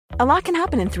A lot can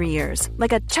happen in 3 years,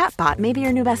 like a chatbot may be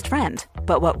your new best friend.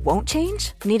 But what won't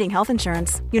change? Needing health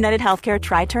insurance. United Healthcare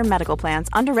Tri-Term Medical Plans,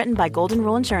 underwritten by Golden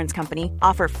Rule Insurance Company,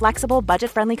 offer flexible,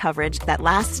 budget-friendly coverage that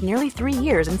lasts nearly 3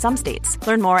 years in some states.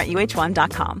 Learn more at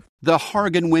uh1.com. The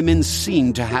Hargan women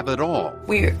seemed to have it all.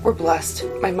 We were blessed.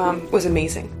 My mom was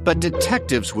amazing. But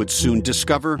detectives would soon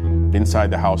discover... Inside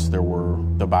the house, there were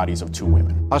the bodies of 2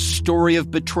 women. A story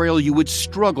of betrayal you would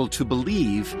struggle to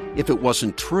believe if it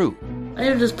wasn't true. I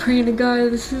am just praying to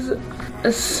God, this is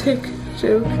a sick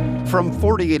joke. From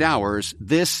 48 Hours,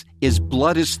 this is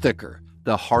Blood is Thicker,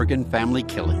 the Hargan Family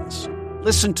Killings.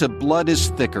 Listen to Blood is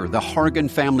Thicker, the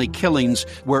Hargan Family Killings,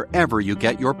 wherever you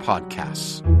get your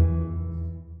podcasts.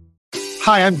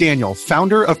 Hi, I'm Daniel,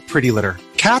 founder of Pretty Litter.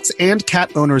 Cats and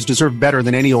cat owners deserve better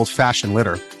than any old-fashioned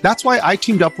litter. That's why I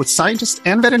teamed up with scientists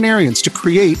and veterinarians to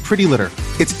create Pretty Litter.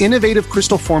 Its innovative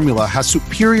crystal formula has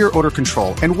superior odor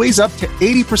control and weighs up to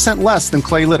 80% less than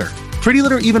clay litter. Pretty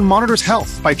Litter even monitors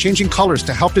health by changing colors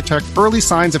to help detect early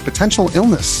signs of potential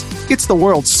illness. It's the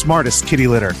world's smartest kitty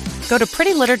litter. Go to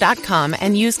prettylitter.com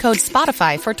and use code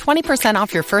SPOTIFY for 20%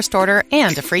 off your first order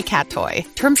and a free cat toy.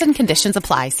 Terms and conditions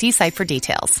apply. See site for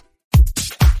details.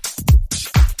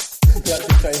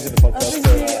 Changing the podcast.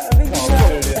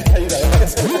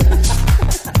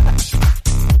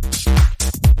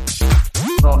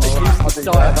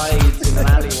 Die of AIDS in an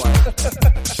alleyway.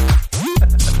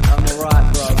 I'm alright,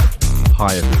 bro.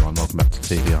 Hi everyone, welcome back to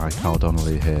TVI. Carl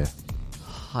Donnelly here.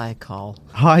 Hi, Carl.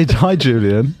 Hi,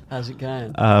 Julian. How's it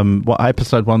going? What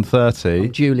episode 130?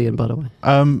 I'm Julian, by the way.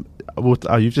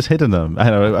 You've just hidden them.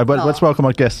 Anyway, let's welcome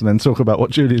our guest and then talk about what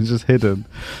Julian's just hidden.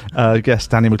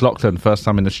 Guest Danny McLoughlin, first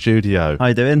time in the studio. How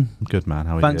you doing? Good, man.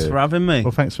 How are Thanks you? for having me.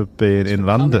 Well, thanks for being in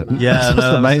London. Coming, yeah, that's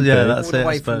the main thing. That's all the it.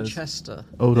 way I from suppose. Chester.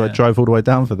 I drove all the way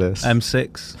down for this.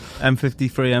 M6, M53,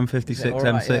 M56,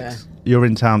 Right, M6. yeah. You're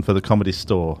in town for the Comedy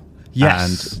Store.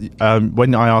 Yes. And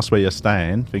when I asked where you're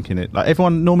staying, thinking it like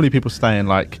everyone, normally people staying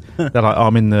like they're like,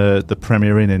 I'm in the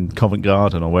Premier Inn in Covent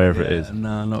Garden or wherever it is.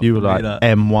 No, not you were for me, like that.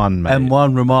 M1, mate.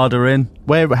 M1 Ramada Inn.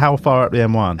 How far up the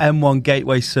M1? M1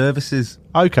 Gateway Services.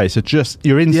 Okay, so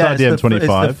you're inside the M25. It's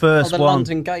the first the one.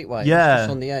 London Gateway. Yeah. It's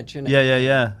just on the edge, isn't it?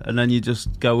 Yeah. And then you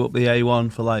just go up the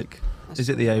A1 for like. Is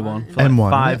it the A1? For M1,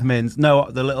 like 5 mins.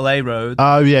 No, the little A road.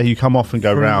 Oh yeah, you come off and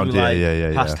go round. Like,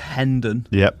 Yeah. Past Hendon.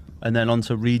 Yep. And then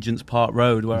onto Regent's Park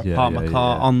Road, where I park my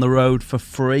car on the road for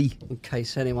free. In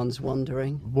case anyone's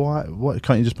wondering. Why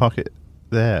can't you just park it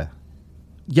there?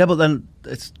 Yeah, but then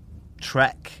it's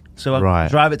trek. So I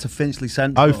drive it to Finchley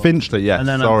Central. Oh, Finchley, yes. And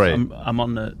then sorry. I'm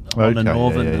on the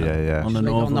northern. Yeah. On the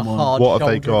northern one. What have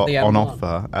they got on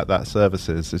offer at that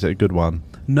services? Is it a good one?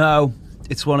 No.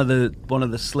 It's one of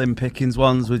the slim pickings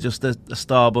ones with just a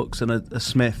Starbucks and a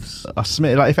Smith's. A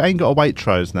Smith, like if it ain't got a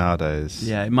Waitrose nowadays.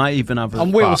 Yeah, it might even have a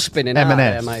wheel spinning out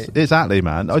there, mate. Exactly,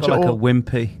 man. It's got like a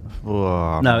Wimpy.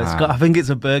 Oh, no, man. it's got. I think it's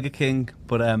a Burger King.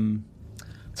 But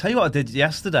tell you what I did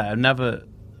yesterday. I've never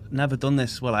done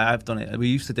this. Well, I have done it. We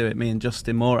used to do it. Me and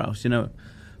Justin Morehouse. You know,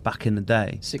 back in the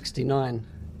day. 69.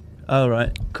 Oh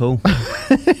right, cool.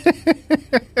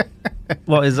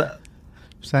 What is that?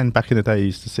 Saying back in the day you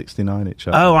used to 69 each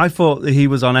other. Oh, I thought he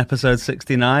was on episode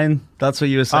 69. That's what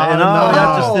you were saying. No.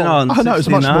 Yeah, Justin on 69. No, it's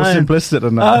much more simplistic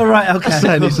than that. Oh, right, okay.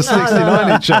 Saying used to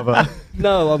 69 each other.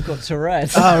 No, I've got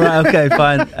Tourette's. Oh, right, okay,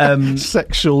 fine.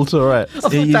 Sexual Tourette's. I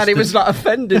thought Daddy was like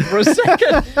offended for a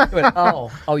second. He went,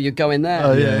 oh, you're going there.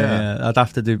 Oh, yeah. I'd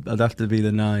have to be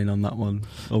the 9 on that one,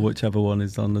 or whichever one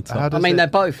is on the top. I mean, they're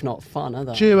both not fun, are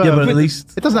they? But at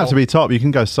least it doesn't have to be top. You can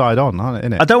go side on,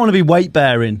 innit? I don't want to be weight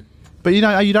bearing. But you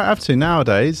don't have to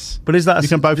nowadays. But is that you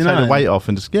can both take the weight off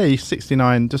and just you're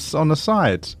 69 just on the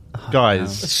side,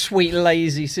 guys. A sweet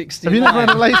lazy 69. Have you never had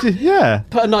a lazy? Yeah.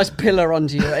 Put a nice pillar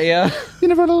under your ear. You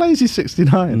never had a lazy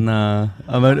 69? Nah,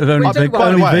 I've only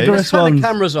vigorous turn ones. the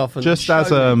cameras off. And just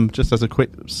as a quick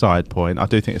side point, I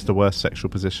do think it's the worst sexual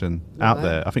position out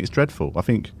there. I think it's dreadful. I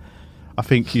think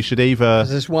you should either.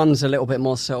 This one's a little bit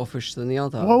more selfish than the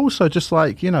other. Well, also just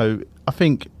like I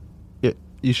think.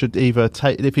 You should either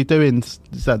take, if you're doing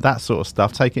that sort of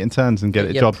stuff, take it in turns and get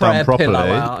the job done properly.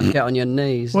 Out and get on your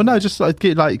knees. Well, no, just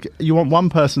you want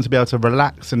one person to be able to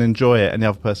relax and enjoy it, and the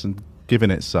other person giving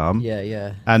it some.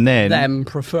 Yeah. And then them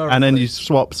preferably. And then you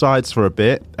swap sides for a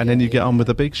bit, and then you get on with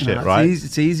the big shit, right?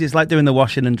 It's easy. It's like doing the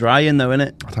washing and drying, though, isn't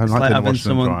it? I don't it's like doing having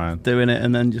washing and drying. Doing it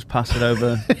and then just pass it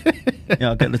over.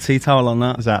 I'll get the tea towel on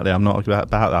that. Exactly. I'm not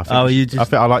about that. I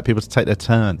think I like people to take their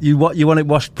turn. You want it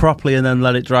washed properly and then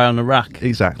let it dry on the rack.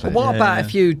 Exactly. But what about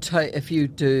if you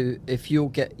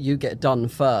get done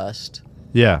first?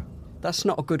 Yeah. That's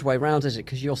not a good way round, is it?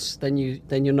 Because you're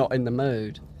not in the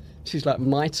mood. She's like,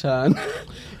 my turn.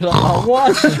 You're like, oh, what?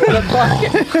 I just want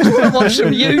to watch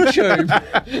some YouTube.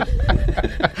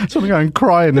 I just want to go and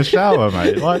cry in the shower,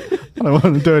 mate. Like, I don't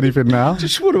want to do anything now.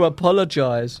 Just want to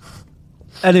apologise.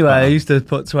 Anyway, I used to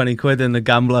put 20 quid in the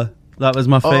gambler. That was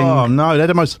my thing. Oh, no, they're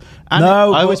the most... I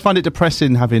always find it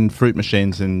depressing having fruit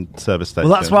machines in service stations.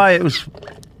 Well, that's why it was...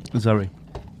 Sorry.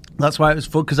 That's why it was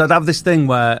fun, because I'd have this thing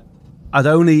where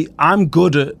I'm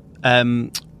good at...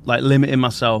 like limiting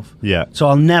myself. Yeah. So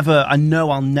I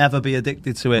know I'll never be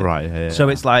addicted to it. Right, yeah. So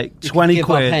it's like 20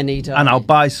 quid and I'll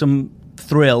buy some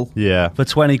thrill for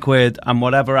 20 quid and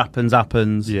whatever happens.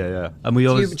 Yeah. And we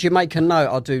always... Do you make a note?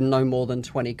 I'll do no more than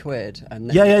 20 quid.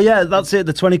 And then Yeah, that's it,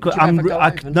 the 20 quid.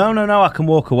 No, I can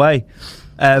walk away.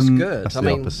 That's good. That's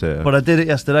the opposite. But I did it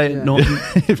yesterday. Yeah.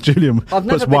 If Julian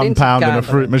puts £1 in a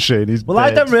fruit machine, he's Well,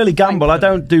 dead. I don't really gamble. I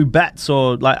don't do bets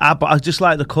or but I just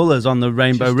like the colours on the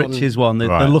Rainbow Riches one. The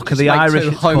look of the Irish.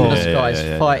 Two homeless guys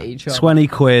fight each other. 20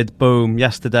 quid, boom.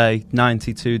 Yesterday,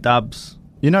 92 dabs.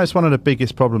 You know, it's one of the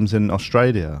biggest problems in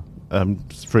Australia.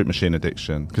 Fruit machine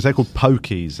addiction, because they're called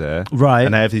pokies there, right?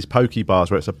 And they have these pokey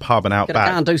bars where it's a pub and out back.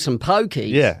 Go and do some pokies.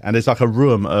 Yeah, and there's like a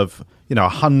room of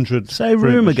 100. Say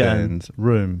room again.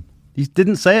 Room. You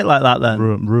didn't say it like that then.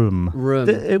 Room.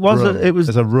 It was. It was.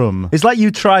 There's a room. It's like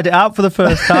you tried it out for the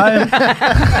first time.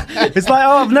 It's like,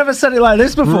 oh, I've never said it like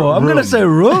this before. I'm going to say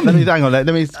room. Let me hang on. Let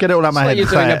me get it all out of my head. You're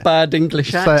doing a bad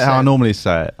English accent. Say it how I normally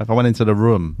say it. If I went into the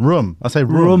room, I say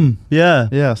room. Room. Yeah.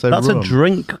 Yeah. So that's room. a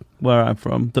drink where I'm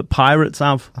from that pirates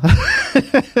have.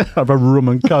 Have a rum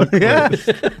and coke. Yeah.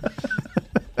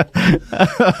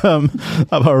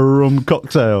 Have a rum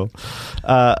cocktail.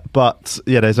 But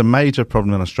yeah, there's a major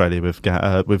problem in Australia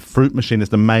with fruit machine as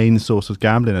the main source of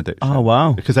gambling addiction. Oh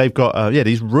wow! Because they've got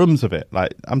these rooms of it.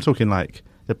 Like I'm talking like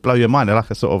they blow your mind. They're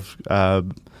like a sort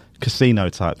of casino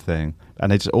type thing,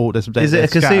 and they just all. Is it a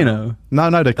casino?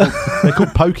 No, they're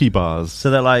called poke bars. So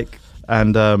they're like.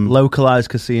 And localized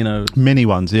casinos, mini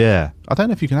ones, yeah. I don't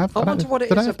know if you can have. I wonder what it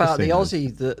is about the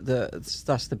Aussie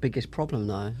that's the biggest problem,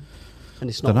 though, and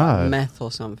it's not like meth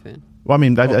or something. Well, I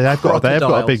mean, they've got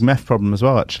a big meth problem as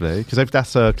well, actually, because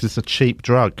it's a cheap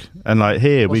drug, and like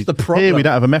here we don't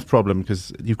have a meth problem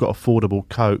because you've got affordable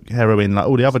coke, heroin, like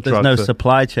all the other drugs. There's no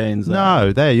supply chains.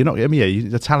 No, you're not. I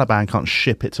mean, the Taliban can't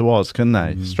ship it to Oz, can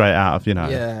they? Straight out of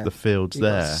the fields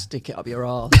there. Stick it up your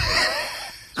arse.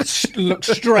 Look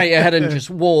straight ahead and just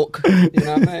walk. You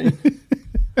know what I mean?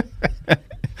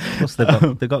 Plus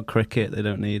they've got cricket. They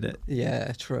don't need it.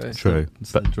 Yeah, true. It's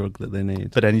the drug that they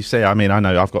need. But then you say, I mean, I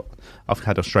know I've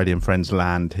had Australian friends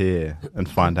land here and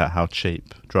find out how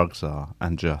cheap drugs are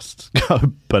and just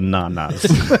go bananas.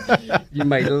 You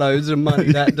made loads of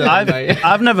money that day, mate.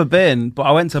 I've never been, but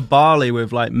I went to Bali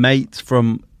with like mates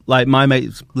from like my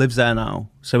mate lives there now,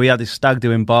 so we had this stag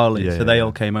do in Bali. They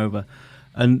all came over.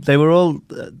 And they were all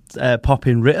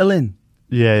popping Ritalin.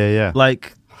 Yeah.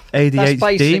 Like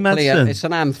ADHD medicine. It's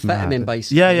an amphetamine,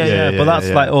 basically. Yeah. But that's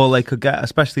like all they could get,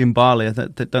 especially in Bali. I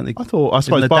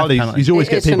suppose Bali, you always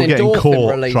get people getting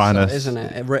caught trying to... Isn't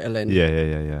it? Ritalin.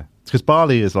 Yeah. Because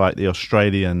Bali is like the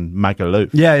Australian Magaluf.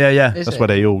 Yeah. That's where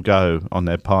they all go on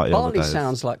their party. Bali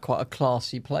sounds like quite a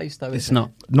classy place, though. It's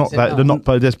not.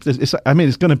 I mean,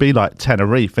 it's going to be like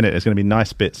Tenerife, isn't it? There's going to be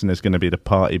nice bits and there's going to be the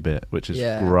party bit, which is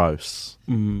gross.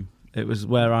 Mm. It was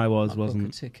where I wasn't.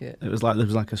 A ticket. It was like there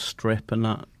was like a strip and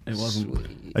that. It wasn't.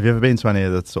 Sweet. Have you ever been to any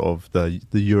of the sort of the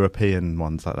European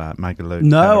ones like that, Magaluf?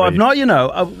 No, Tenerife? I've not. You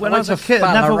know, when I was a kid,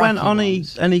 I never went on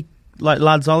any like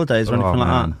lads' holidays or anything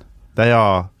like that. They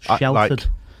are sheltered.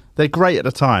 They're great at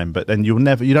the time, but then you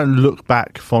don't look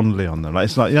back fondly on them. Like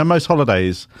it's like most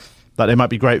holidays, like they might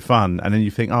be great fun, and then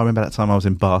you think, oh, I remember that time I was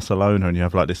in Barcelona, and you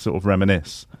have like this sort of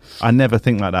reminisce. I never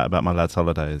think like that about my lads'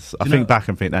 holidays. I think back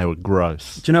and think they were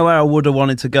gross. Do you know where I would have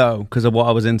wanted to go because of what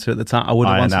I was into at the time? I would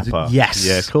have wanted to. Yes,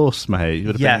 yeah, of course, mate. You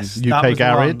would have been UK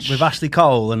Garage with Ashley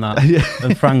Cole and that,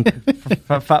 and Frank,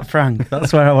 Fat Frank.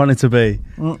 That's where I wanted to be.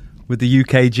 With the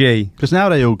UKG. Because now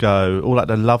they all go, all like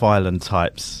the Love Island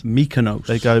types. Mykonos.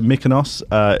 They go Mykonos,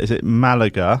 is it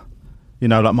Malaga,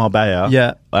 like Marbella?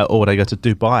 Yeah. Or they go to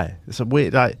Dubai. It's a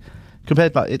weird,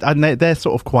 compared, and they're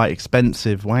sort of quite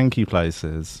expensive, wanky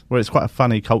places, where it's quite a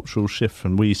funny cultural shift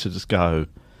from we used to just go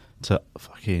to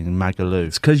fucking Magaluf.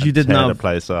 It's because you didn't tear have the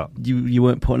place up. You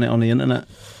weren't putting it on the internet.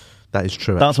 That is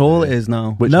true. That's all it is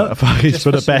now. Which is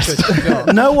for the best.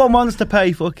 No one wants to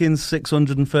pay fucking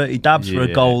 630 dabs for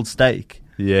a gold steak.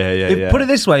 Yeah. Put it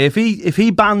this way: if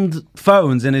he banned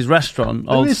phones in his restaurant,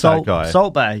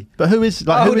 Salt Bay. But who is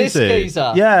this it?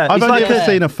 Geezer. Yeah, I've only ever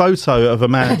seen a photo of a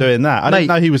man doing that. I didn't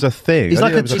know he was a thing. He's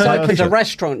like a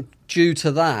restaurant due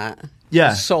to that.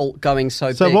 Yeah. Salt going so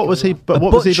big. So what was he? But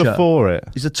what was he before it?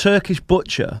 He's a Turkish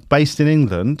butcher Based in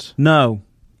England. No,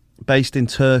 based in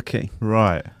Turkey.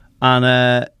 Right. And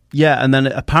and then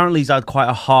apparently he's had quite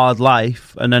a hard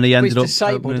life, and then he ended up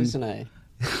disabled, isn't he?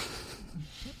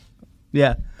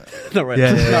 Yeah. Not really.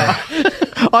 Yeah.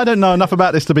 I don't know enough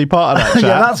about this to be part of that chat.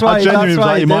 Yeah, that's why. That's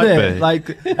why he might did it. be.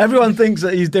 Like everyone thinks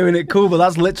that he's doing it cool, but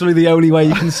that's literally the only way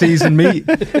you can season meat.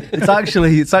 It's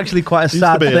actually quite a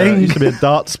sad thing. He used to be a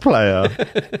darts player.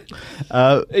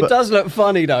 It does look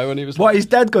funny though when he was. What he's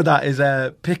dead good at is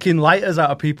picking lighters out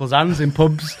of people's hands in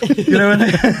pubs. You know,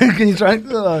 can you try?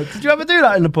 Did you ever do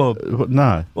that in the pub?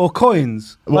 No. Or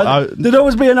coins? Well, there'd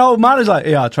always be an old man who's like,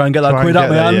 "Yeah, I'll try and get that quid out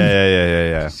my hand."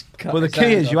 Yeah. Well, the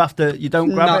key is you don't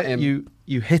grab it.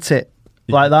 You hit it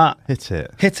like that. Hit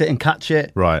it and catch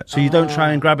it. Right. So you don't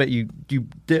try and grab it. You do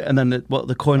it, and then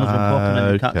the coin will jump up, and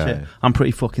then you catch it. I'm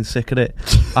pretty fucking sick at it.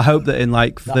 I hope that in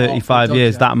like 35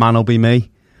 years, that man will be me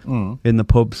in the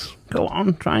pubs. Go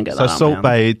on, try and get that. So Salt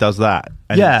Bay does that.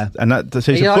 And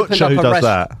so he's a butcher who does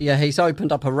that. Yeah, he's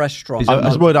opened up a restaurant.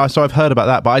 So I've heard about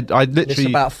that, but I literally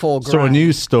about $4,000. saw a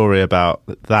news story about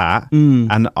that,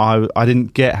 and I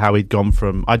didn't get how he'd gone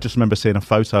from. I just remember seeing a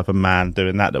photo of a man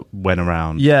doing that went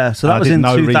around. Yeah, so that was in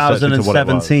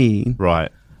 2017. Right.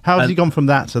 How has he gone from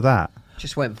that to that?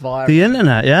 Just went viral. The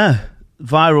internet, yeah.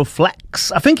 Viral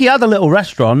flex. I think he had a little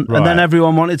restaurant, and then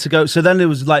everyone wanted to go. So then there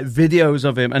was like videos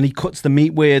of him, and he cuts the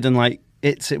meat weird and like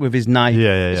hits it with his knife.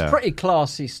 Yeah. It's pretty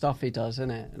classy stuff he does, isn't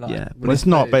it? Like, yeah. Well, it's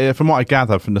not. But from what I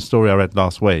gather from the story I read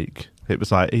last week, it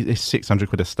was like it's 600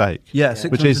 quid a steak. Yeah,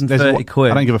 630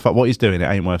 quid. I don't give a fuck what he's doing. It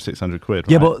ain't worth 600 quid.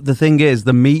 Right? Yeah, but the thing is,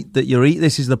 the meat that you're eating.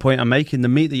 This is the point I'm making. The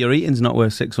meat that you're eating is not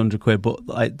worth 600 quid. But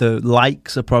like the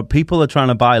likes are people are trying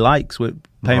to buy likes with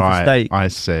paying for steak. I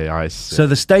see. So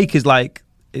the steak is like.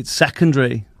 It's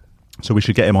secondary. So we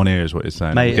should get him on here, is what you're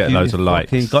saying. Mate, we'll get loads of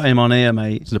likes. Got him on here,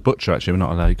 mate. He's a butcher, actually. We're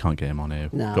not allowed. You can't get him on here.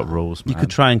 No. We've got rules, man. You could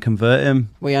try and convert him.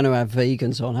 We only have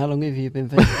vegans on. How long have you been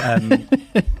vegan?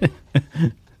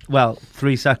 Well,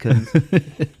 3 seconds.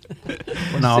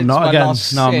 No, I'm not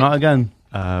again.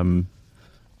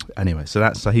 Anyway, so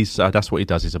that's what he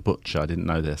does. He's a butcher. I didn't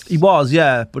know this. He was,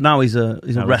 yeah, but now he's a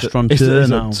restaurateur. He's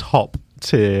a top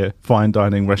tier fine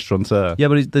dining restaurateur. Yeah,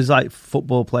 but there's like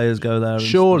football players go there.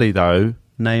 Surely though,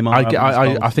 Neymar.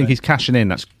 I think he's cashing in.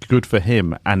 That's good for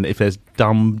him. And if there's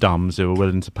dums who are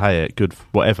willing to pay it, good,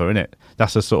 whatever, innit?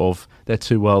 That's a sort of they're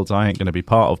two worlds I ain't going to be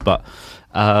part of. But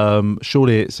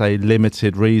surely it's a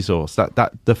limited resource.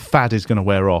 That the fad is going to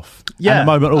wear off. Yeah. And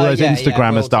the moment all those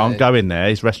Instagrammers don't go in there,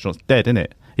 his restaurant's dead,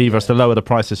 innit? He either has to lower the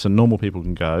prices so normal people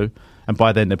can go, and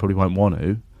by then they probably won't want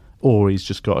to. Or he's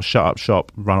just got to shut up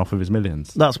shop, run off with his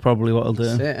millions. That's probably what he'll do.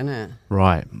 That's it, isn't it?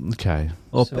 Right, okay.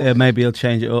 Or maybe he'll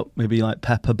change it up. Maybe like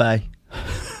Pepper Bay.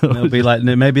 It'll be like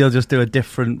maybe he'll just do a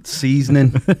different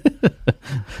seasoning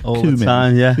all cumin, the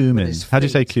time. Yeah, cumin. How do you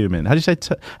say cumin? How do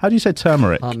you say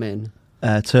turmeric? I'm in.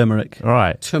 Turmeric. All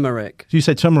right. Turmeric. Do you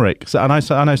say turmeric? So,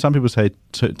 I know some people say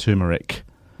turmeric.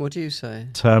 What do you say?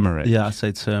 Turmeric. Yeah, I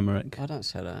say turmeric. I don't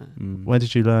say that. Where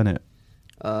did you learn it?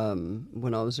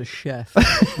 When I was a chef.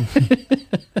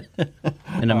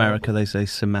 In America, they say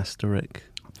semesteric.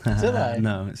 Do they?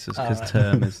 No, it's just because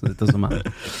term it doesn't matter.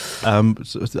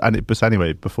 But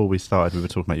anyway, before we started, we were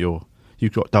talking about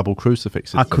you've got double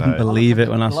crucifixes. I couldn't believe it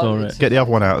when I saw it. Get the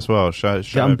other one out as well. Show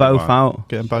Get them both out.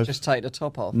 Get them both. Just take the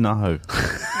top off. No.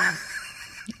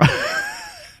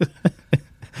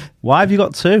 Why have you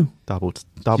got two? Double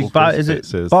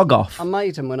crucifixes. Is it bog off? I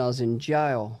made them when I was in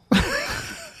jail.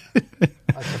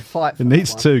 I had to fight for it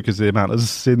needs two because the amount of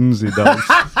sins he does.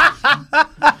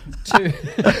 Two.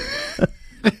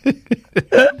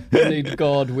 I need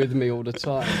God with me all the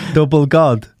time. Double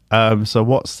God. So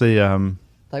what's the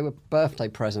They were birthday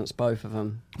presents, both of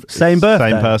them. Same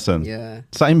birthday? Same person? Yeah.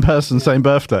 Same person, same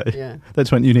birthday? Yeah.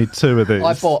 That's when you need two of these.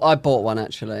 I bought one,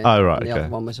 actually. Oh, right, The okay. other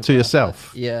one was to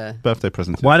yourself? Yeah. Birthday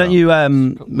present to Why yourself.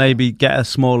 don't you maybe get a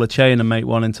smaller chain and make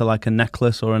one into like a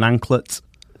necklace or an anklet?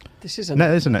 This is a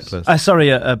necklace. It is a necklace. Sorry,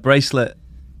 a bracelet.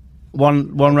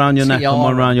 One round your neck and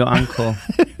one round your ankle.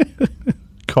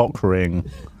 Cock ring.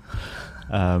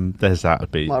 There's that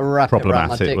would be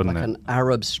problematic, wouldn't it? An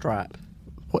Arab strap.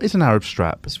 What is an Arab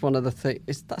strap? It's one of the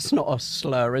things. That's not a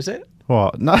slur, is it?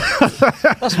 What? No.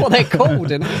 That's what they're called,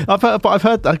 isn't it? I've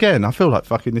heard again. I feel like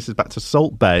fucking. This is back to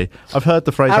Salt Bay. I've heard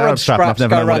the phrase Arab strap, and I've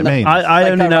never known what it means. I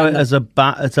only know it as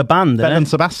it's a band. Ben and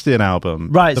Sebastian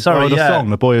album, right? The song,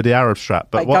 "The Boy with the Arab Strap."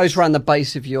 But it goes around the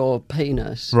base of your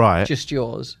penis, right? Just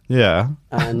yours. Yeah.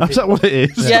 And is that what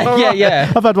it is?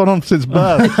 Yeah. I've had one on since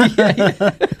birth.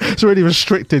 It's really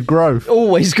restricted growth.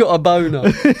 Always got a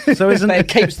boner. So isn't it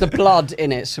keeps the blood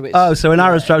in it? So it's so an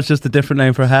Arab strap's just a different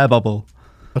name for a hair bubble.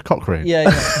 A cock ring. Yeah.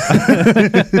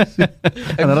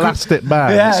 An elastic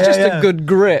band. Yeah, it's just a good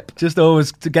grip. Just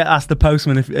always to get asked the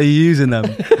postman if are you using them.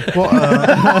 For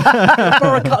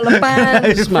a couple of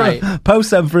bands, mate.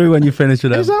 Post them through when you finish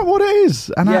with them. Is that what it is?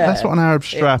 And that's what an Arab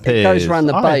strap is. It goes around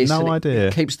the base. I had no idea.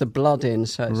 It keeps the blood in,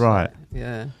 so it's right.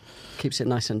 Keeps it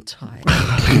nice and tight.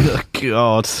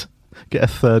 God, get a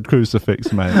third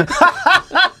crucifix, mate.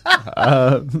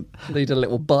 Need a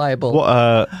little Bible.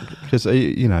 What? Because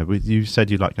you said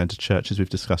you like going to churches. We've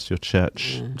discussed your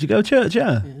church. Yeah. Do you go to church?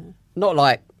 Yeah. Not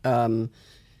like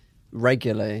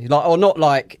regularly, or not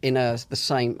like in the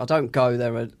same. I don't go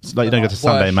there. Like you don't go to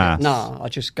Sunday mass. No, I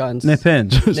just go and nip in,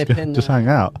 just hang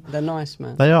out. They're nice,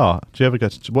 man. They are. Do you ever go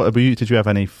to? What did you have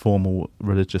any formal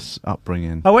religious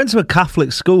upbringing? I went to a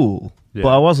Catholic school, but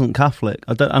I wasn't Catholic.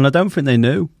 I don't think they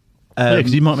knew.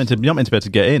 Because you're not meant to be able to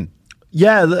get in.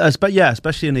 Yeah,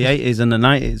 especially in the 80s and the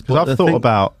 90s. Because I've thought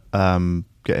about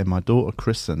getting my daughter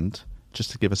christened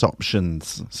just to give us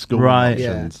options, school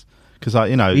options. Because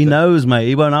he knows, mate.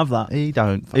 He won't have that. He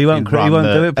don't. He won't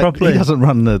do it properly. He doesn't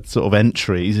run the sort of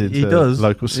entries into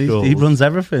local schools. He runs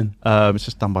everything. It's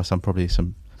just done by some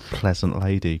pleasant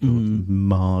lady called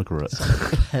Margaret.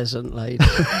 Pleasant lady.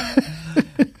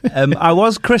 I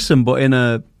was christened, but in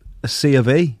a C of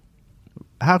E.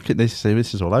 How could they say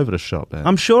this is all over the shop? Then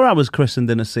I'm sure I was christened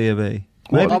in a C of E.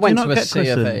 I went to a C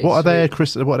of E. What are they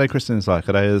christenings like?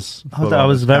 Are they as? I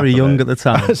was very young at the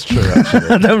time. That's true. Actually,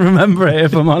 I don't remember it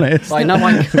if I'm honest. I know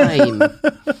I came.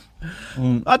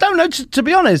 I don't know. To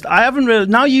be honest, I haven't really.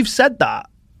 Now you've said that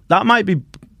might be,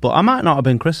 but I might not have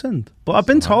been christened. But I've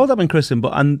been told I've been christened,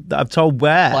 and I've told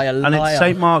where, and it's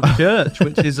St Mark's Church,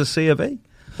 which is a C of E.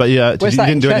 But you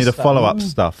didn't do any of the follow-up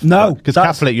stuff. No, because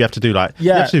Catholic you have to do I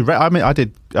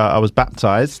did. I was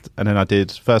baptised, and then I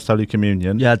did First Holy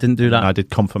Communion. Yeah, I didn't do that. And I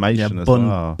did confirmation as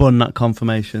well. Bun that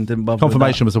confirmation. Didn't bother.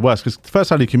 Confirmation was the worst because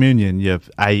First Holy Communion you have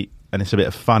 8, and it's a bit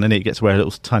of fun, and you get to wear a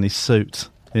little tiny suit.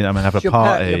 Have a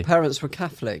party. Your parents were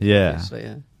Catholic. Yeah.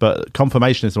 But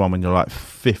confirmation is the one when you're like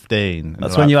 15.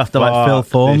 That's when you have to fill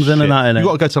forms in and that, innit? You've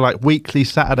got to go to like weekly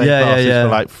Saturday classes for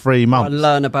like 3 months.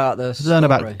 Learn about this. Learn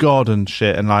about God and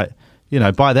shit. And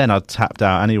by then I'd tapped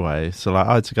out anyway. So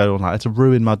I had to go on, I had to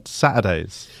ruin my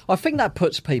Saturdays. I think that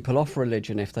puts people off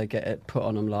religion if they get it put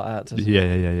on them like that, doesn't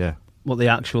it? Yeah. What the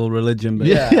actual religion be.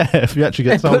 Yeah, if you actually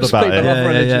get told about it.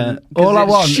 Yeah. All I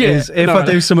want is if I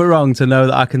do something wrong to know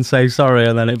that I can say sorry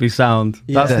and then it'd be sound.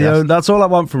 Yeah. That's all I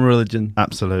want from religion.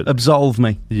 Absolutely. Absolve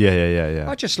me. Yeah.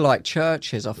 I just like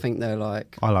churches. I think they're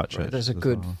like... I like churches. There's a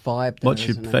good vibe there. What's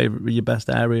your best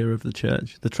area of the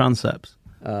church? The transepts?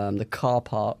 The car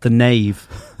park. The nave.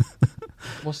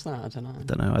 What's that? I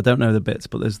don't know. I don't know the bits,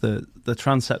 but there's the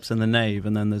transepts and the nave,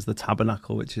 and then there's the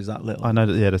tabernacle, which is that little. I know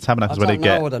that. Yeah, the tabernacle's where they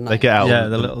get out. Yeah,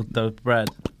 the bread.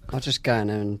 I'll just go in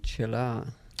there and chill out.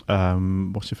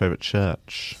 What's your favourite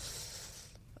church?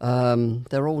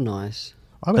 They're all nice.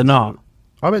 They're not.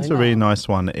 I went to a really nice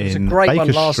one in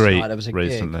Baker Street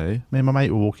recently. Me and my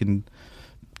mate were walking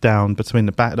down between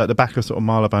the back of sort of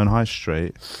Marylebone High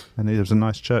Street, and there was a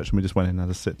nice church, and we just went in there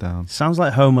to sit down. Sounds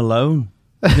like Home Alone.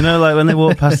 Like when they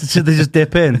walk past the church, they just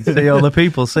dip in, see all the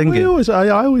people singing.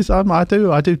 I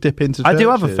do dip into churches. I do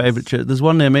have a favourite church. There's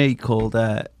one near me called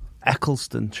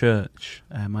Eccleston Church.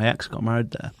 My ex got married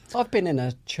there. I've been in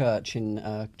a church in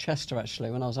Chester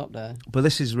actually when I was up there. But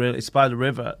this is really, it's by the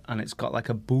river, and it's got like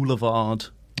a boulevard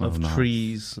of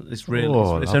trees. It's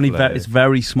really, it's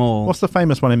very small. What's the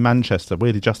famous one in Manchester?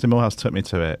 Weirdly, Justin Morehouse took me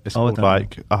to it. It's called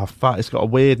it's got a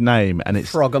weird name, and it's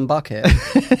Frog and Bucket.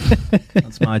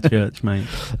 That's my church, mate.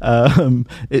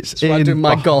 It's where I do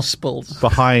my gospels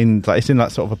behind. It's in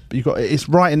that sort of it's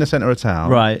right in the centre of town,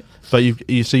 right? But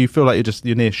you feel like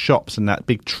you're near shops and that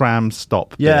big tram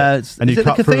stop. Yeah, and you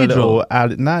cut through a little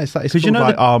alley. No, it's called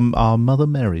like our Mother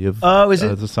Mary of. Is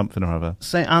it something or other?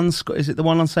 St Anne's? Is it the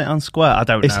one on St Anne's Square? I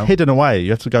don't know. It's hidden away. You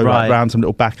have to go round some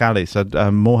little back alley. So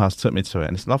Morehouse took me to it,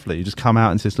 and it's lovely. You just come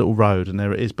out into this little road, and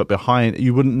there it is. But behind,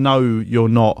 you wouldn't know you're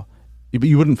not.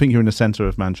 You wouldn't think you're in the centre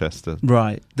of Manchester.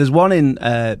 Right. There's one in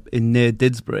near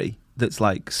Didsbury that's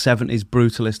like 70s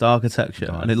brutalist architecture,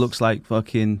 and it looks like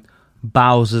fucking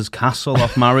Bowser's Castle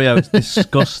off Mario. It's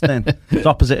disgusting. It's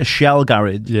opposite a shell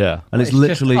garage. Yeah. And it's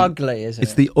literally just ugly, is it?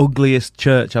 It's the ugliest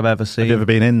church I've ever seen. Have you ever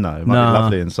been in, though? It might be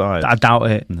lovely inside. I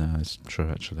doubt it. No, it's true,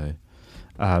 actually.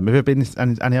 Have you ever been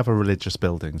in any other religious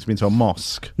buildings? Have you been to a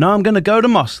mosque? No, I'm going to go to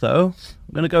mosque, though.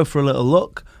 I'm going to go for a little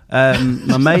look.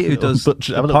 My mate who does a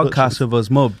podcast with us,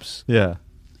 Mubs. Yeah.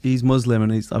 He's Muslim,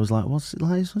 and I was like, what's it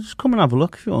like? Just come and have a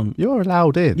look if you want. You're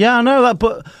allowed in. Yeah, I know that,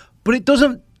 but it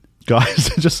doesn't... Guys,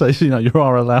 just so you know, you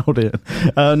are allowed in.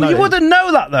 No, you wouldn't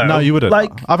know that, though. No, you wouldn't.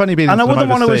 Like, I've only been and I wouldn't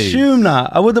want to assume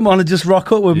that. I wouldn't want to just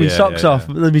rock up with my socks off.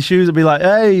 My shoes would be like,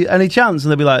 hey, any chance?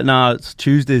 And they'd be like, nah, it's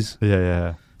Tuesdays.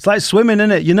 Yeah. It's like swimming,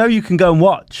 innit? You know you can go and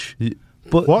watch.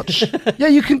 But watch? Yeah,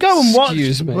 you can go and watch.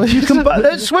 Excuse me. Well, you can buy,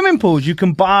 at swimming pools, you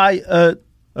can buy...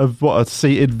 a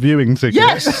seated viewing ticket?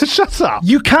 Yes! Shut up.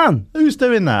 You can. Who's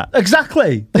doing that?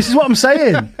 Exactly. This is what I'm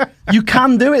saying. You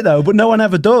can do it, though, but no one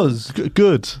ever does.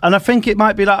 Good. And I think it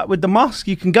might be like with the mosque.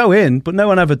 You can go in, but no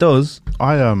one ever does.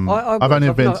 I've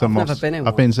only been to a mosque. Never been in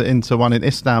I've been into one in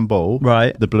Istanbul.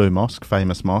 Right. The Blue Mosque,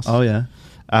 famous mosque. Oh, yeah.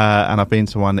 And I've been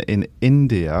to one in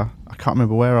India. I can't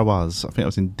remember where I was. I think I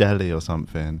was in Delhi or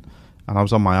something. And I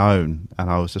was on my own, and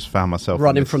I was just found myself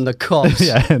running from the cops.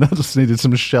 Yeah, and I just needed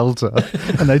some shelter,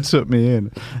 and they took me in,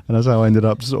 and that's how I ended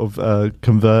up sort of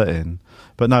converting.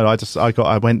 But no,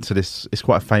 I went to this. It's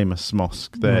quite a famous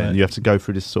mosque there, and you have to go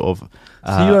through this sort of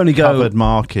so you only covered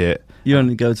market. You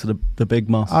only go to the big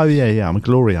mosque. Oh yeah. I'm a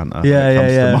glory hunter.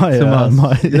 Yeah.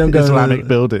 My you don't go Islamic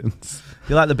buildings.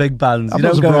 You like the big bands. I'm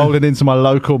just rolling into my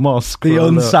local mosque. The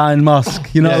unsigned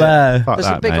mosque. You're not there. There's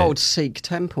a big old Sikh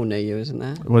temple near you, isn't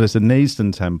there? Well, there's the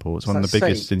Neasden Temple. It's one of the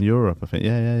biggest in Europe, I think.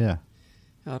 Yeah.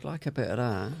 I'd like a bit of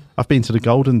that. I've been to the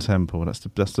Golden Temple. That's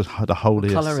the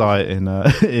holiest site in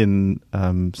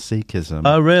Sikhism.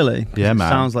 Oh, really? Yeah, man.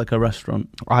 Sounds like a restaurant.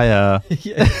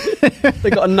 They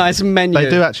got a nice menu. They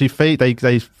do actually feed.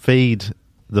 They feed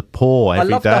the poor every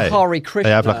day. I love the Hare Krishna.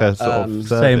 They have like a sort of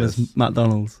same as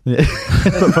McDonald's. Yeah.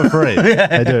 But for free.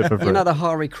 They do it for free. You know the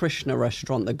Hare Krishna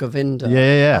restaurant, the Govinda?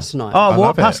 Yeah. That's nice. Oh,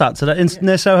 walk past that today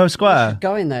near Soho Square.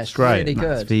 Go in there. It's great. really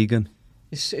good. It's vegan.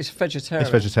 It's vegetarian. It's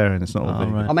vegetarian. It's not all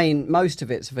vegan. Right. I mean, most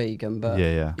of it's vegan, but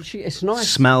it's nice.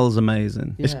 Smells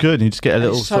amazing. It's good. And you just get a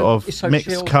little sort of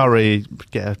mixed curry,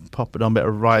 pop it on a bit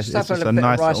of rice. Just have a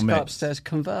nice little mix. Upstairs,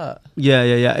 convert.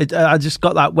 Yeah. I just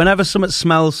got that. Whenever something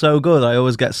smells so good, I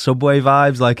always get Subway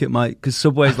vibes. Like it might, because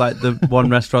Subway's like the one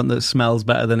restaurant that smells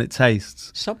better than it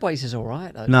tastes. Subway's is all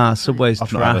right though. Nah, Subway's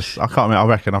trash. I can't remember. I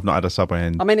reckon I've not had a Subway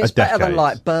in. I mean, it's better than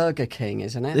like decades. Burger King,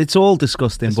 isn't it? It's all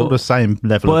disgusting. It's all the same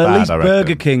level of bad. But at least I reckon.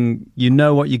 Burger King, you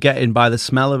know what you're getting by the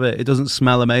smell of it. It doesn't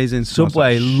smell amazing.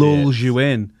 Subway lulls you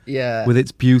in with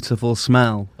its beautiful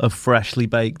smell of freshly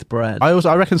baked bread.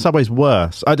 I reckon Subway's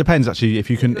worse. It depends actually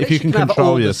if you can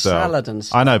control yourself. Salad and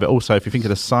stuff. I know, but also if you think of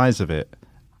the size of it.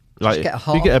 Like just get a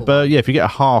half. If you get a burger, if you get a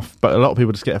half, but a lot of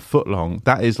people just get a foot long.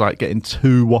 That is like getting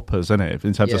 2 Whoppers, isn't it?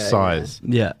 In terms of size.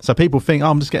 Yeah. So people think,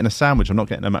 I'm just getting a sandwich. I'm not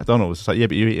getting a McDonald's. It's like, yeah,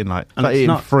 but you're eating like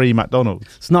 3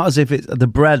 McDonald's. It's not as if it's the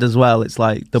bread as well. It's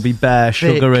like there'll be bare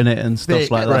sugar in it and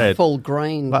stuff like that. Full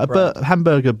grain. Like bread. a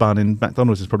hamburger bun in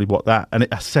McDonald's is probably what that, and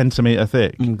a centimetre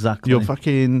thick. Exactly. Your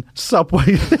fucking Subway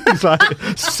is like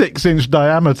 6-inch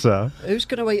diameter. Who's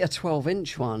going to eat a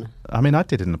 12-inch one? I mean, I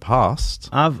did in the past.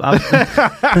 I've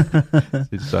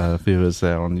viewers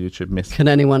there on YouTube missed. Can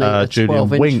anyone eat a Julian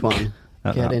 12-inch Wink one?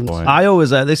 at Get that into point. I always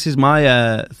this is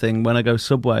my thing when I go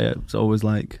Subway. It's always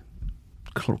like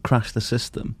crash the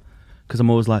system because I'm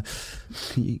always like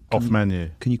off menu.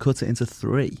 Can you cut it into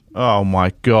 3? Oh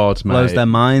my god, mate! Blows their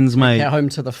minds, mate. Get home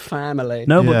to the family.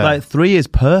 No, but like 3 is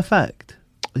perfect.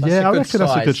 I reckon that's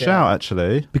a good shout,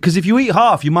 actually. Because if you eat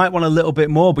half, you might want a little bit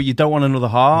more, but you don't want another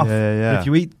half. Yeah. If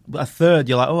you eat a third,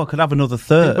 you're like, I could have another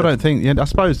third. People don't think. I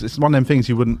suppose it's one of them things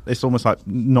you wouldn't. It's almost like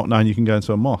not knowing you can go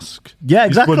into a mosque. Yeah,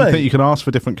 exactly. You wouldn't think you can ask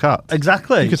for different cuts.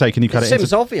 Exactly. You could say, "Can you cut it?"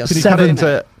 Seems obvious. Can you cut it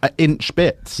into inch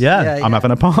bits? Yeah. I'm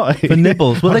having a party for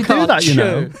nibbles. Well, they do that, you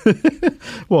know.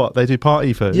 What they do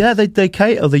party food? Yeah, they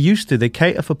cater. They used to. They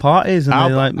cater for parties and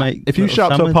they like make. If you show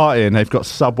up to a party and they've got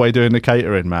Subway doing the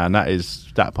catering, man, that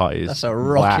party is. That's a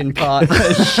rocking party.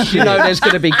 You know, there's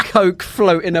going to be Coke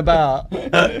floating about.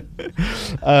 I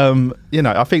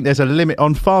think there's a limit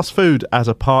on fast food as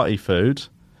a party food.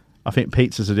 I think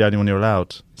pizzas are the only one you're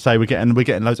allowed. Say we're getting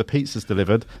loads of pizzas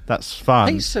delivered. That's fun.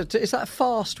 Pizza is that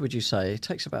fast? Would you say it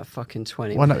takes about fucking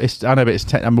 20? Well, minutes. I know, but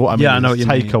it's what I mean. Yeah, I know what you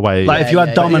mean. Takeaway. Like if you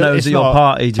had Domino's at your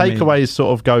party, takeaways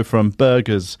sort of go from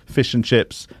burgers, fish and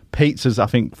chips. Pizzas, I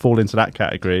think, fall into that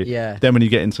category. Yeah. Then when you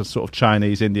get into sort of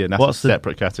Chinese, Indian, that's a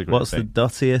separate category. What's the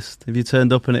dottiest? If you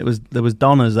turned up and there was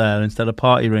Donnas there instead of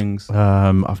party rings?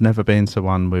 I've never been to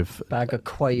one with bag of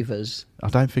quavers. I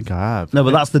don't think I have. No,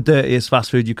 but that's the dirtiest fast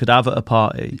food you could have at a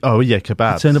party. Oh, yeah,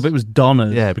 kebabs. It turned up, it was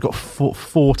Donna's. Yeah, we got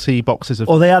 40 boxes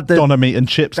of they had Donna meat and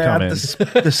chips coming.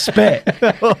 The spit.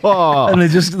 Oh, and they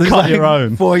just cut your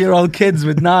own. 4-year-old kids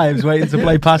with knives waiting to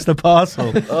play past the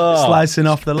parcel, slicing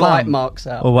off the bite lamb. marks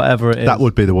out. Or whatever it is. That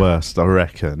would be the worst, I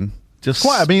reckon. Just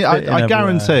quite. I mean, I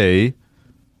guarantee,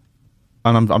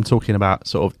 and I'm talking about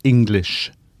sort of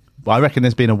English. Well, I reckon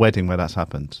there's been a wedding where that's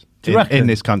happened. In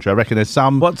this country, I reckon there's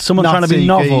someone trying to be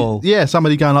novel? Yeah,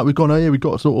 somebody going like, we got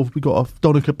a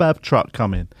doner kebab truck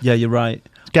coming. Yeah, you're right.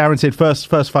 Guaranteed first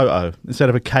photo, instead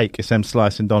of a cake, it's them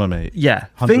slicing doner meat. Yeah.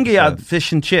 100%. Fingy had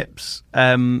fish and chips.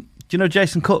 Do you know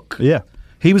Jason Cook? Yeah.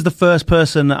 He was the first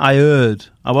person that I heard.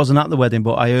 I wasn't at the wedding,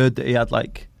 but I heard that he had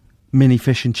like mini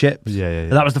fish and chips. Yeah.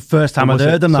 That was the first time I'd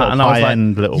heard them that, and I was like,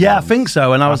 yeah, I think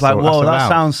so. And I was like, whoa, that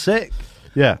sounds sick.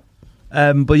 Yeah.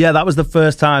 But yeah, that was the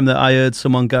first time that I heard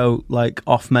someone go like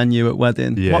off menu at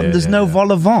wedding. Yeah, there's no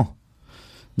vol au vent.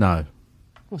 No.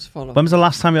 What's vol au vent? When was the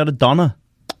last time you had a doner?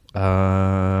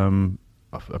 I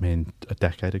mean, a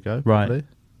decade ago. Right. Probably.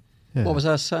 Yeah. What was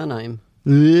her surname?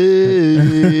 Do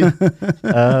you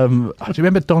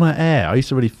remember Donna Eyre? I used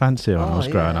to really fancy her when I was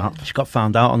growing up. She got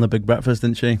found out on the Big Breakfast,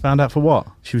 didn't she? Found out for what?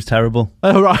 She was terrible.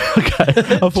 Oh, right,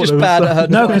 okay. I thought Just bad at her.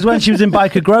 No, because when she was in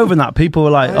Biker Grove and that, people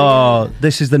were like,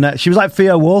 this is the next. She was like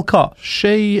Theo Walcott.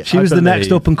 She was the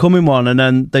next up and coming one, and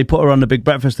then they put her on the Big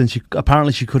Breakfast, and she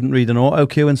couldn't read an auto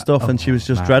cue and stuff, and she was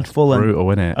just dreadful. Brutal,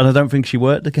 isn't it? And I don't think she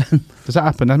worked again. Does that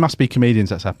happen? There must be comedians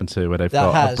that's happened to where they've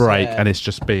got a break and it's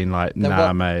just been like,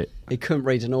 nah, mate. He couldn't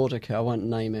read an order cue. I won't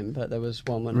name him, but there was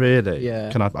one when... Really? Yeah.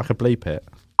 I could bleep it.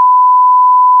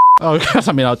 Oh,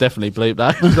 I mean, I'll definitely bleep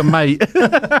that. He's a mate.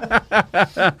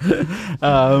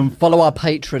 Follow our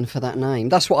patron for that name.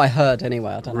 That's what I heard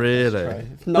anyway. I don't know. Really?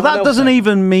 But that doesn't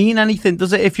even mean anything,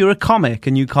 does it? If you're a comic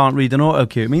and you can't read an auto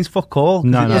cue, it means fuck all.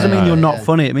 No, it doesn't mean you're not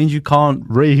funny. It means you can't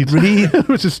read,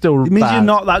 which is still. It means bad. you're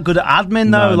not that good at admin,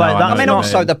 though. No, I mean,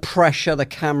 also the pressure, the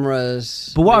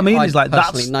cameras. But what I mean is, like,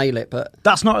 personally nail it, but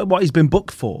that's not what he's been